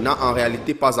PA Jeunes n'a en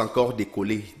réalité pas encore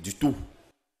décollé du tout.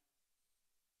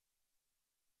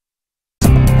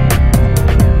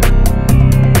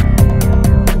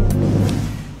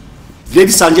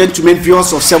 Ladies and gentlemen,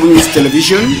 viewers of 7 News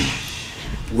Television,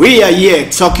 we are here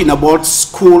talking about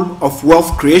School of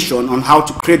Wealth Creation on how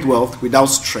to create wealth without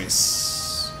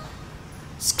stress.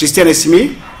 Christian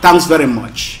Esimi, thanks very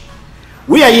much.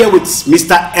 We are here with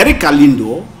Mr. Eric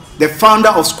Lindo, the founder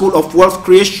of School of Wealth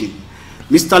Creation.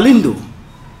 Mr. Lindo,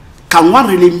 can one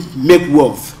really make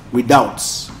wealth without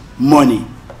money?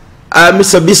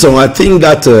 Mr. Bison, I think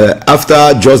that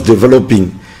after just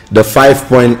developing the 5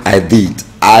 point I did,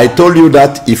 I told you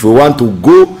that if we want to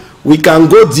go, we can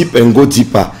go deep and go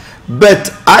deeper.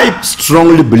 But I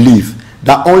strongly believe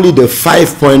that only the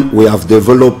 5 point we have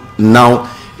developed now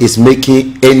is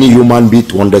making any human being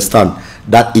to understand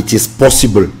that it is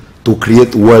possible to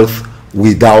create wealth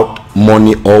without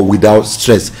money or without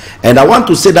stress. And I want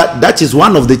to say that that is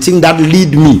one of the things that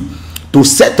lead me to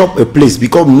set up a place,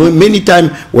 because many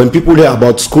times when people hear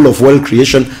about School of Wealth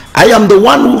Creation, I am the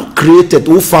one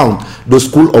who found the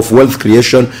School of Wealth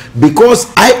Creation,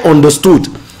 because I understood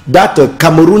that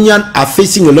Cameroonians are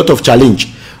facing a lot of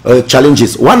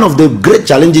challenges. One of the great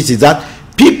challenges is that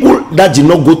people that did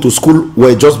not go to school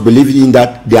were just believing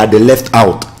that they are the left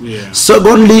out. Yeah.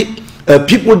 Secondly,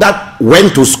 people that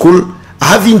went to school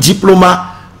having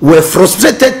diploma were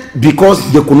frustrated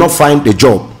because they could not find a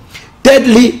job.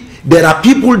 Thirdly, there are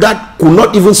people that could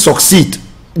not even succeed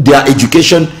their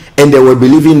education, and they were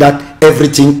believing that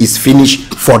everything is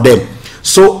finished for them.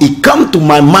 So it came to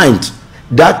my mind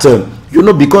that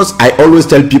because I always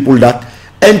tell people that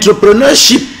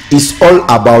entrepreneurship is all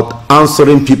about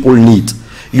answering people's needs.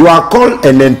 You are called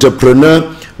an entrepreneur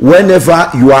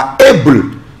whenever you are able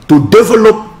to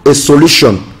develop a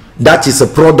solution that is a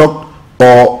product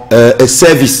or a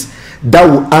service that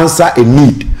will answer a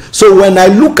need. So when I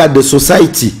look at the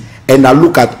society and I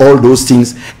look at all those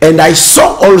things, and I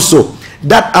saw also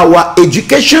that our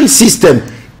education system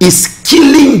is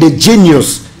killing the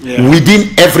genius within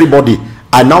everybody,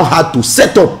 I now had to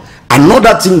set up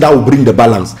another thing that will bring the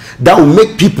balance, that will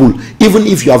make people, even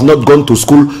if you have not gone to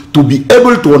school, to be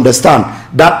able to understand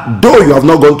that though you have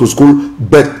not gone to school,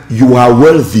 but you are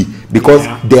wealthy, because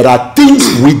there are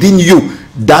things within you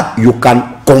that you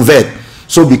can convert.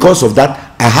 So because of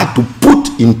that, I had to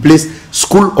put in place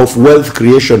School of Wealth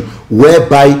Creation,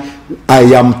 whereby I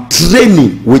am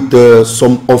training with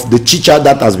some of the teacher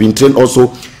that has been trained,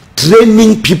 also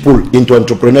training people into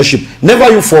entrepreneurship. Never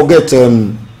you forget,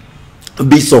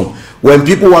 Bison, when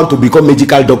people want to become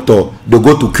medical doctor, they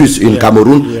go to CUS in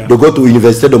Cameroon, they go to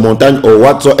Université de Montagne or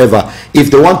whatsoever.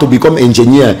 If they want to become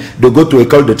engineer, they go to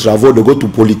École de Travaux, they go to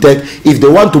Polytech. If they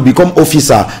want to become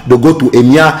officer, they go to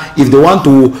EMIA. If they want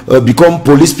to become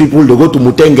police people, they go to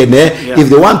Mutengene. If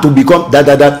they want to become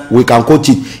we can coach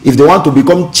it. If they want to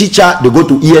become teacher, they go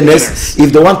to ENS.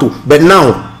 If they want to, but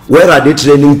now, where are they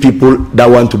training people that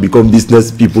want to become business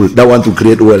people, that want to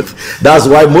create wealth? That's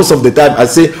why most of the time I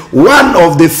say one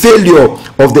of the failure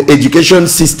of the education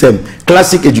system,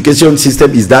 classic education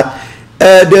system, is that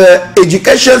the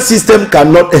education system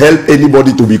cannot help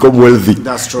anybody to become wealthy.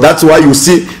 That's true. That's why you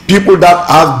see people that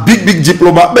have big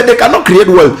diploma, but they cannot create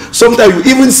wealth. Sometimes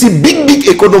you even see big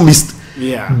economists,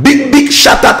 big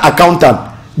chartered accountant,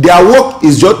 their work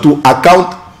is just to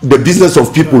account the business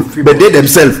of people, but they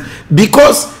themselves,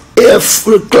 because a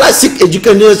classic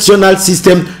educational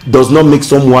system does not make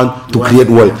someone to create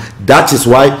wealth. That is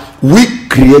why we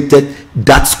created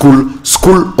that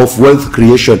school of wealth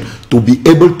creation, to be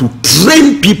able to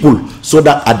train people so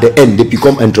that at the end they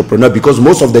become entrepreneur. Because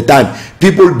most of the time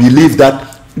people believe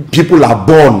that people are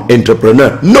born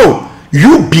entrepreneur. No,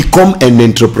 you become an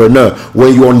entrepreneur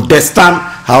when you understand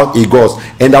how it goes.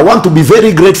 And I want to be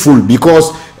very grateful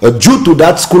because due to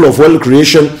that school of wealth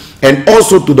creation, and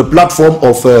also to the platform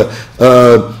of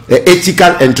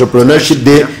ethical entrepreneurship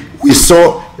day, we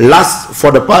saw the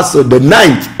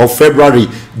 9th of February,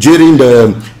 during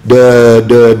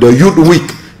the youth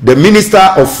week, the Minister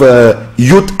of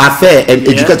Youth Affairs and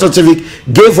Education Civic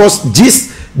gave us this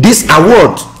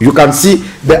award. You can see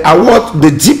the award,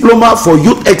 the Diploma for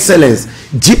Youth Excellence,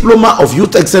 Diploma of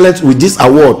Youth Excellence, with this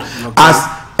award as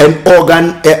an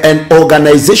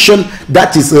organization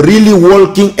that is really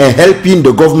working and helping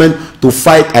the government to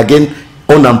fight against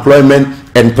unemployment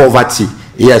and poverty.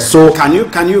 Yes, so can you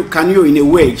in a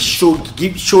way show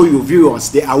your viewers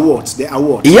the award?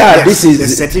 Yeah, yes, this is the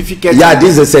certificate. Yeah,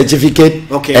 this is a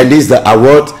certificate. Okay. And this is the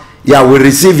award. Yeah, we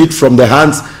receive it from the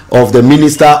hands of the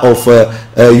Minister of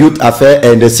Youth Affairs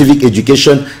and Civic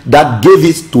Education that gave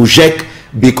it to JEC,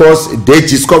 because they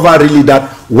discover really that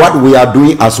what we are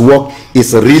doing as work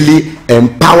is really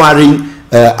empowering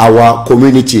our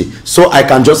community. So I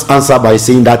can just answer by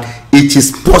saying that it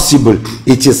is possible.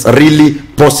 It is really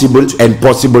possible and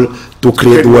possible to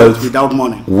create wealth without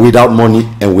money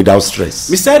and without stress.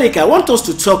 Mr. Eric, I want us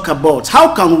to talk about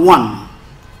how can one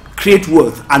create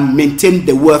wealth and maintain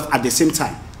the wealth at the same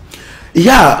time.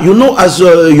 Yeah, you know, as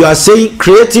you are saying,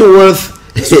 creating wealth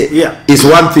is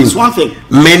one thing. It's one thing.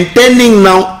 Maintaining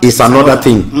now is another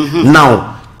thing.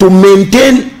 Now, to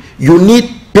maintain, you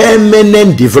need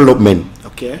permanent development.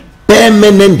 Okay.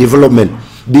 Permanent development.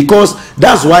 Because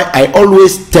that's why I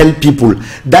always tell people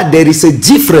that there is a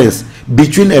difference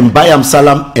between a Bayam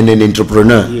Salam and an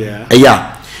entrepreneur.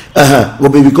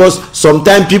 Because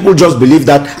sometimes people just believe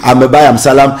that I'm a Bayam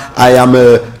Salam, I am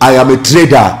a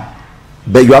trader,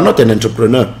 but you are not an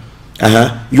entrepreneur.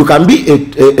 You can be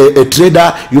a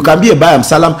trader, you can be a Bayam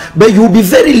Salam, but you will be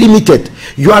very limited.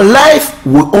 Your life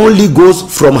will only goes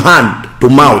from hand to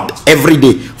mouth every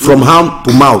day, from hand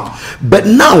to mouth. But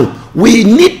now we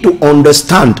need to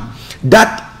understand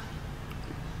that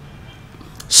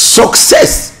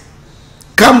success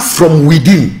comes from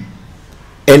within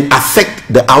and affect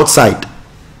the outside.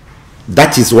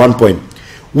 That is one point.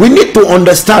 We need to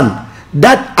understand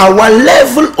that our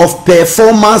level of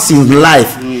performance in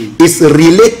life is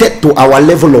related to our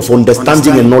level of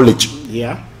understanding and knowledge.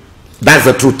 Yeah, that's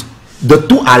the truth. The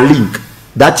two are linked.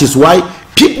 That is why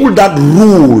people that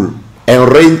rule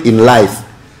and reign in life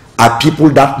are people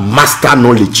that master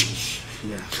knowledge.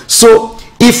 So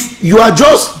if you are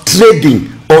just trading,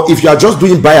 or if you are just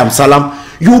doing Bayam Salam,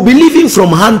 you will be living from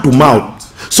hand to mouth.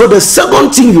 So the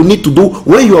second thing you need to do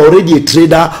when you are already a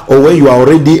trader or when you are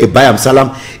already a Bayam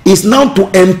Salam is now to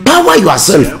empower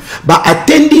yourself by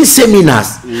attending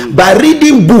seminars, by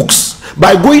reading books,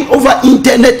 by going over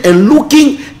internet and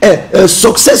looking at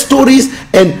success stories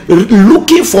and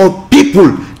looking for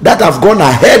people that have gone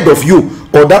ahead of you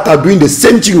or that are doing the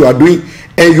same thing you are doing,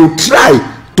 and you try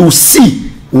to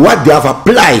see what they have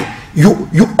applied. You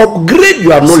upgrade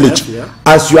your knowledge.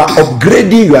 As you are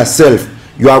upgrading yourself,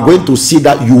 you are going to see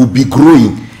that you will be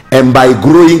growing, and by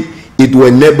growing it will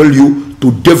enable you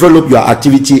to develop your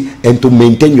activity and to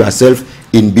maintain yourself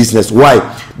in business. Why?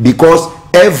 Because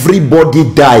everybody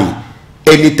die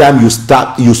anytime you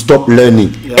stop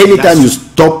learning. Anytime you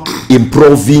stop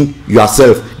improving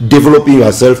yourself, developing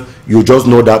yourself, you just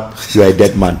know that you are a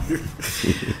dead man.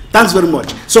 Thanks very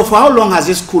much. So for how long has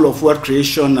this School of Wealth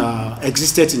Creation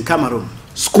existed in Cameroon?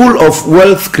 School of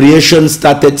Wealth Creation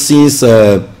started since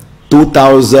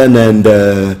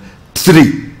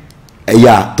 2003.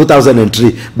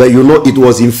 2003. But you know, it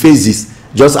was in phases.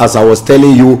 Just as I was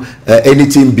telling you,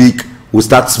 anything big will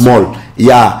start small.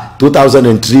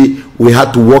 2003 we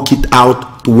had to work it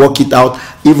out.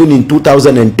 Even in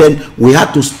 2010 we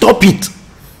had to stop it.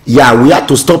 We had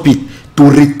to stop it to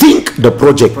rethink the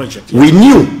project. We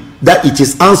knew that it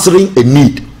is answering a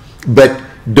need, but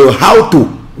the how to,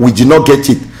 we did not get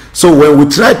it. So when we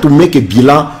tried to make a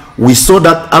bilan, we saw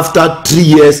that after 3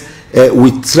 years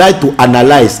we tried to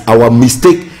analyze our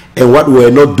mistake and what we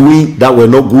were not doing that were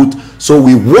not good. So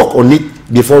we work on it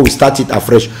before we start it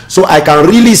afresh. So I can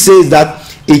really say that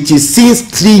it is since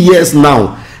 3 years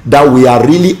now that we are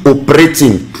really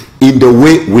operating in the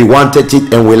way we wanted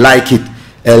it and we like it.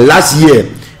 Last year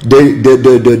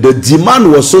the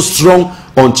demand was so strong,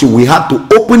 until we had to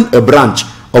open a branch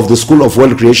of the School of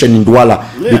World Creation in Douala,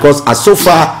 because as so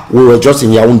far we were just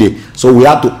in Yaoundé, so we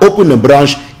had to open a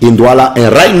branch in Douala,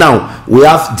 and right now we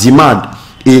have demand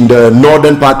in the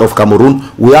northern part of Cameroon,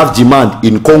 we have demand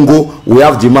in Congo, we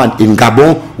have demand in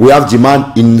Gabon, we have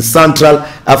demand in Central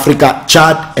Africa,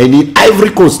 Chad, and in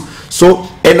Ivory Coast. So,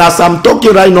 and as I'm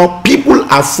talking right now, people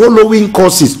are following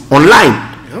courses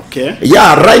online. Okay.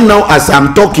 Yeah, right now as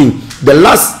I'm talking, the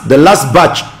last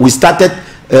batch we started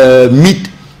mid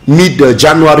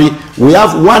January. We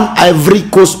have one Ivory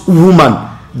Coast woman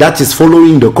that is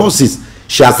following the courses.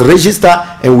 She has registered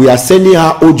and we are sending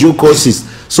her audio courses.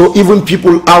 So even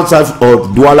people outside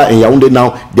of Douala and Yaoundé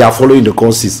now, they are following the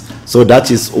courses. So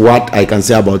that is what I can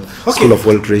say about School of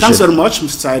World Creation. Thanks very much,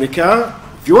 Mr. Erika.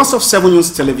 Viewers of 7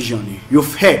 News Television,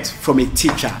 you've heard from a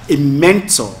teacher, a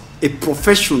mentor, a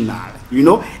professional, you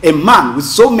know, a man with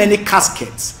so many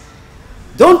caskets.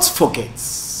 Don't forget,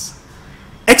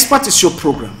 Expert is your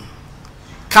program.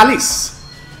 Kalis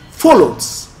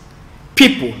follows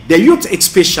people, the youth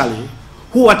especially,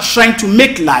 who are trying to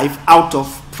make life out of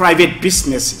private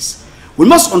businesses. We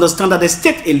must understand that the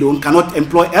state alone cannot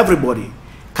employ everybody.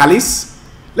 Kalis,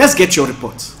 let's get your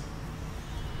report.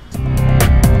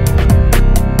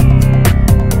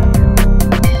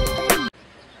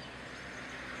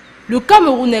 Le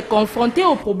Cameroun est confronté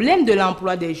au problème de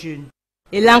l'emploi des jeunes.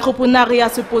 Et l'entrepreneuriat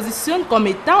se positionne comme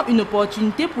étant une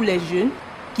opportunité pour les jeunes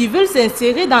qui veulent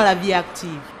s'insérer dans la vie active.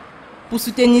 Pour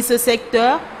soutenir ce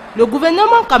secteur, le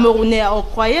gouvernement camerounais a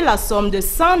octroyé la somme de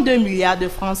 102 milliards de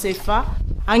francs CFA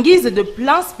en guise de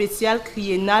plan spécial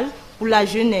triennal pour la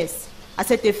jeunesse. À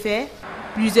cet effet,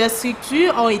 plusieurs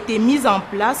structures ont été mises en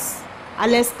place, à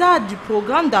l'instar du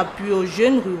programme d'appui aux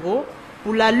jeunes ruraux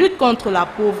pour la lutte contre la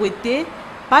pauvreté,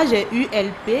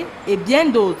 PAGEULP et bien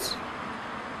d'autres.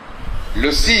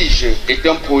 Le SIGE est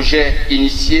un projet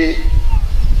initié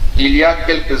il y a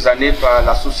quelques années par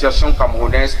l'Association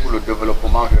camerounaise pour le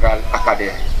développement rural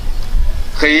ACADER.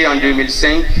 Créée en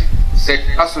 2005, cette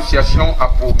association a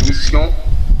pour mission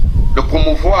de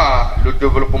promouvoir le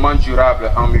développement durable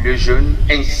en milieu jeune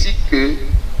ainsi que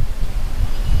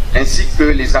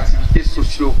les activités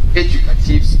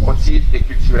socio-éducatives, sportives et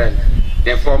culturelles,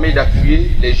 d'informer et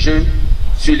d'appuyer les jeunes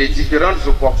sur les différentes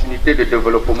opportunités de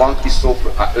développement qui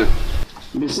s'offrent à eux.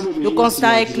 Le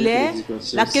constat est clair,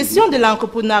 la question de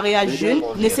l'entrepreneuriat jeune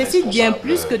nécessite bien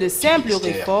plus que de simples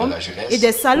réformes et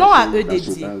des salons à eux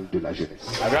dédiés.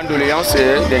 La grande doléance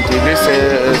est d'intégrer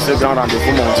ce grand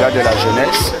rendez-vous mondial de la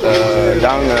jeunesse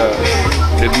dans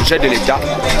le budget de l'État,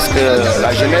 parce que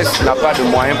la jeunesse n'a pas de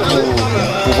moyens pour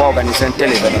pouvoir organiser un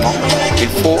tel événement. Il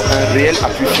faut un réel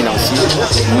appui financier,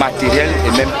 matériel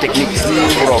et même technique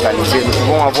pour organiser. Nous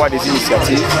pouvons avoir des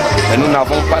initiatives, mais nous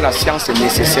n'avons pas la science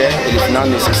nécessaire et les finances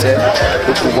nécessaires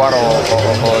pour pouvoir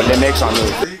les mettre en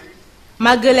œuvre.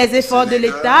 Malgré les efforts de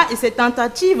l'État et ses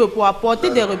tentatives pour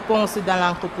apporter des réponses dans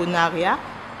l'entrepreneuriat,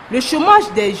 le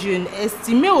chômage des jeunes est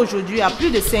estimé aujourd'hui à plus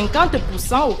de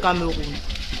 50% au Cameroun.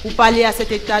 Pour pallier à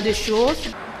cet état de choses,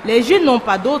 les jeunes n'ont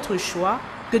pas d'autre choix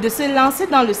que de se lancer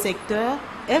dans le secteur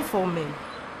informel.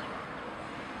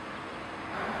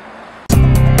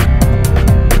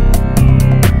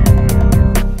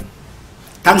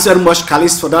 Thanks very much,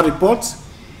 Kalis, for that report.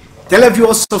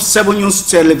 Televiewers of 7 News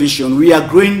Television, we are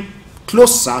growing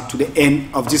closer to the end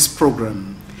of this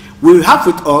program. We will have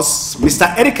with us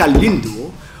Mr. Erika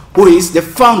Lindo, who is the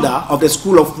founder of the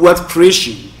School of World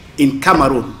Creation in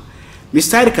Cameroon.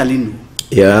 Mr. Erika Lindo.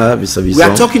 Yeah, Mr. Bison. We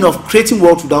are talking of creating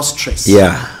wealth without stress.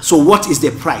 Yeah. So what is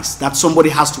the price that somebody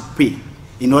has to pay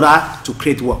in order to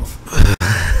create wealth?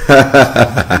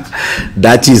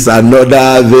 That is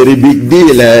another very big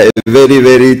deal, a very,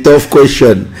 very tough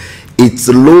question.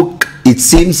 It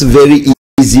seems very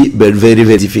easy, but very,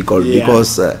 very difficult,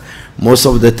 because most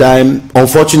of the time,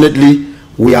 unfortunately,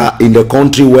 we are in the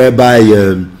country whereby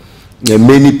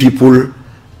many people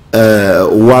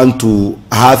want to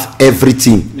have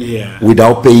everything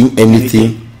without paying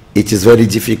anything. It is very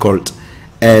difficult.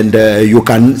 And you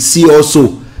can see also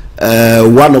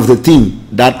one of the things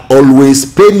that always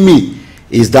pain me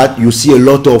is that you see a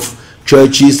lot of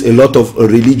churches, a lot of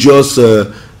religious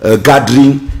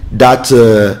gathering that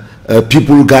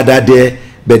people gather there,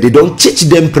 but they don't teach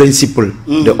them principle.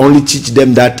 They only teach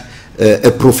them that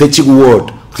a prophetic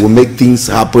word will make things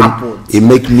happen. It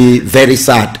makes me very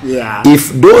sad.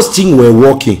 If those things were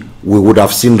working, we would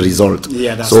have seen result.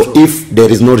 So true. If there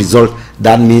is no result,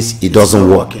 that means it doesn't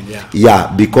work.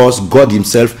 Because God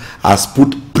himself has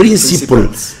put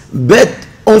principles. But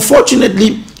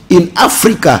unfortunately, in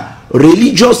Africa,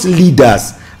 religious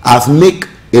leaders have made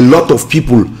a lot of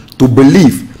people to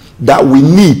believe that we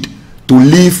need to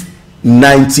live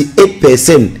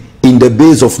 98% in the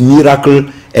base of miracle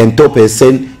and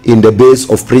 2% in the base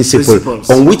of principles.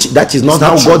 On which that is not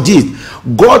how God did.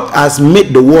 God has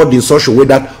made the world in such a way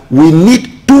that we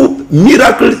need two.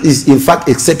 Miracle is in fact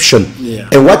exception.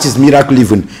 And what is miracle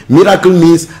even? Miracle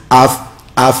means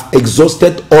I've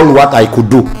exhausted all what I could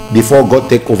do before God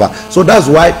take over. So that's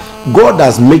why God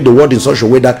has made the world in such a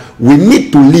way that we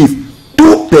need to live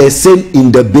 2%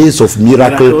 in the base of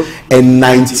miracle and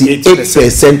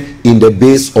 98% in the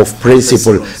base of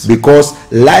principle, because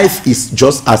life is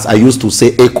just, as I used to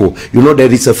say, echo. You know,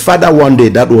 there is a father one day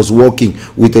that was walking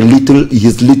with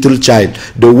his little child.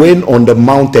 They went on the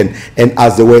mountain, and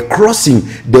as they were crossing,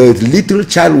 the little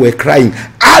child were crying,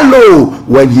 "Hello!"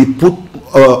 When he put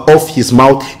off his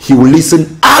mouth, he will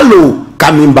listen, "Hello!"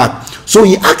 coming back. So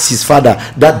he asked his father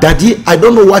that, "Daddy, I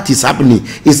don't know what is happening.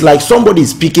 It's like somebody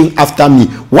is speaking after me.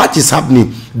 What is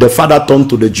happening?" The father turned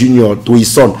to the junior, to his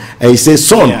son, and he says,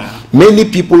 "Son, many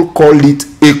people call it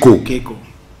echo.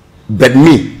 But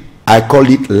me, I call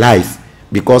it life,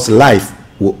 because life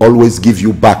will always give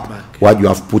you back what you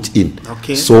have put in."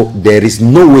 So there is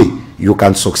no way you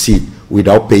can succeed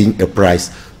without paying a price.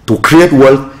 To create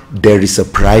wealth, there is a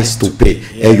price to pay.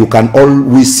 And you can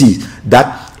always see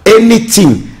that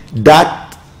anything that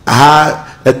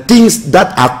things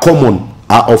that are common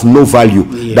are of no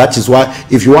value. That is why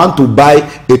if you want to buy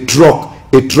a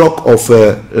truck of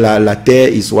la terre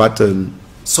is what,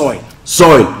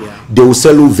 soil, they will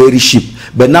sell you very cheap.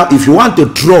 But now if you want a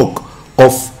truck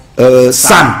of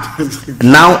sand,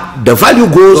 now the value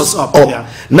goes up.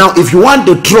 Now if you want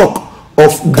the truck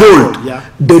of gold,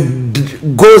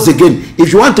 goes again.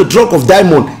 If you want a truck of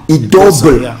diamond, it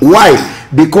double. Why?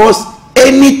 Because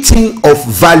anything of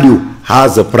value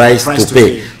has a price to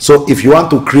pay. So if you want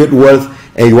to create wealth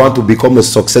and you want to become a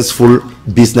successful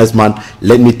businessman,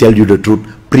 let me tell you the truth,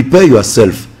 prepare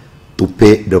yourself to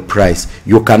pay the price.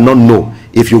 You cannot know.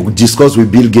 If you discuss with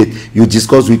Bill Gates, you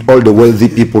discuss with all the wealthy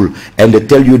people, and they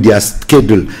tell you their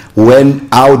schedule,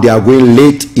 how they are going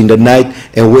late in the night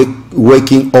and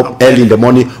waking up early in the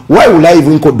morning. Why will I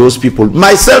even quote those people?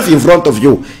 Myself in front of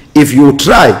you. If you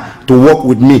try to work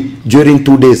with me during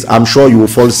 2 days, I'm sure you will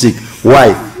fall sick.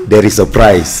 Why? There is a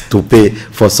price to pay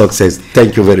for success.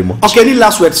 Thank you very much. Okay, any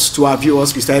last words to our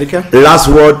viewers, Mr. Erika? Last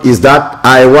word is that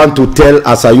I want to tell,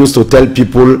 as I used to tell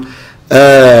people,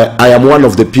 I am one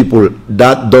of the people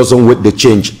that doesn't wait the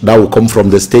change that will come from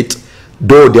the state.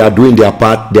 Though they are doing their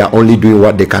part, they are only doing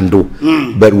what they can do.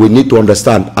 But we need to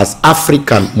understand, as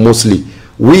African mostly,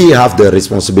 we have the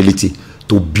responsibility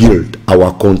to build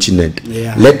our continent.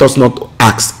 Let us not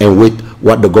ask and wait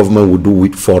what the government will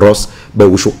do for us, but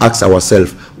we should ask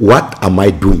ourselves, what am I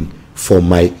doing for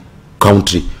my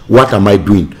country? What am I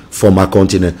doing for my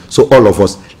continent? So all of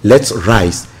us, let's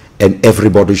rise, and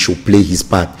everybody should play his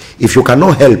part. If you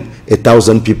cannot help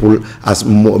 1,000 people, as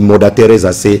Mother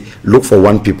Teresa say, look for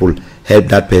one people, help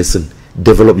that person,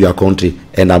 develop your country,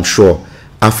 and I'm sure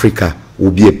Africa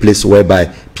will be a place whereby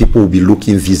people will be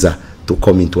looking visa to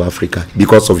come into Africa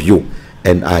because of you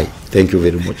and I. Thank you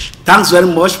very much. Thanks very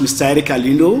much, Mr. Erika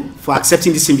Lindo, for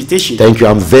accepting this invitation. Thank you.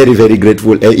 I'm very, very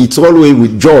grateful. It's always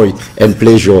with joy and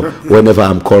pleasure whenever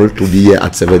I'm called to be here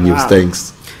at 7 News.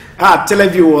 Thanks.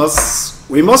 Televiewers,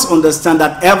 we must understand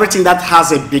that everything that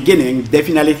has a beginning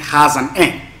definitely has an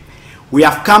end. We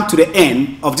have come to the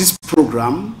end of this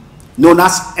program known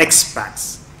as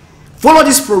Experts. Follow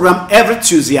this program every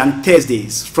Tuesday and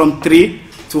Thursdays from 3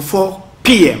 to 4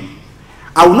 p.m.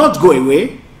 I will not go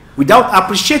away without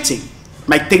appreciating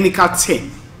my technical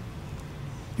team.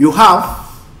 You have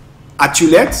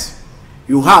Atulet,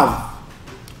 you have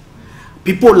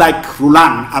people like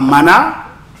Roland Amana,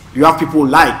 you have people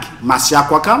like Masia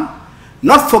Kwakam,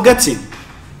 not forgetting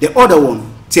the other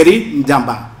one, Terry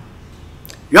Ndamba.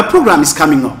 Your program is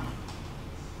coming up,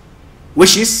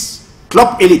 which is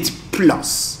Club Elite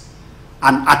Plus,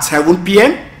 and at 7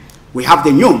 p.m. we have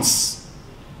the news.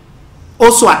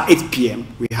 Also at 8 p.m.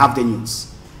 we have the news.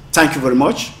 Thank you very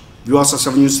much, viewers of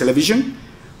 7 News Television.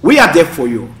 We are there for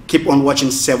you. Keep on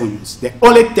watching 7 News, the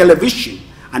only television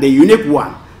and the unique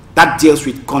one that deals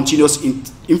with continuous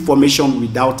information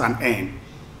without an end.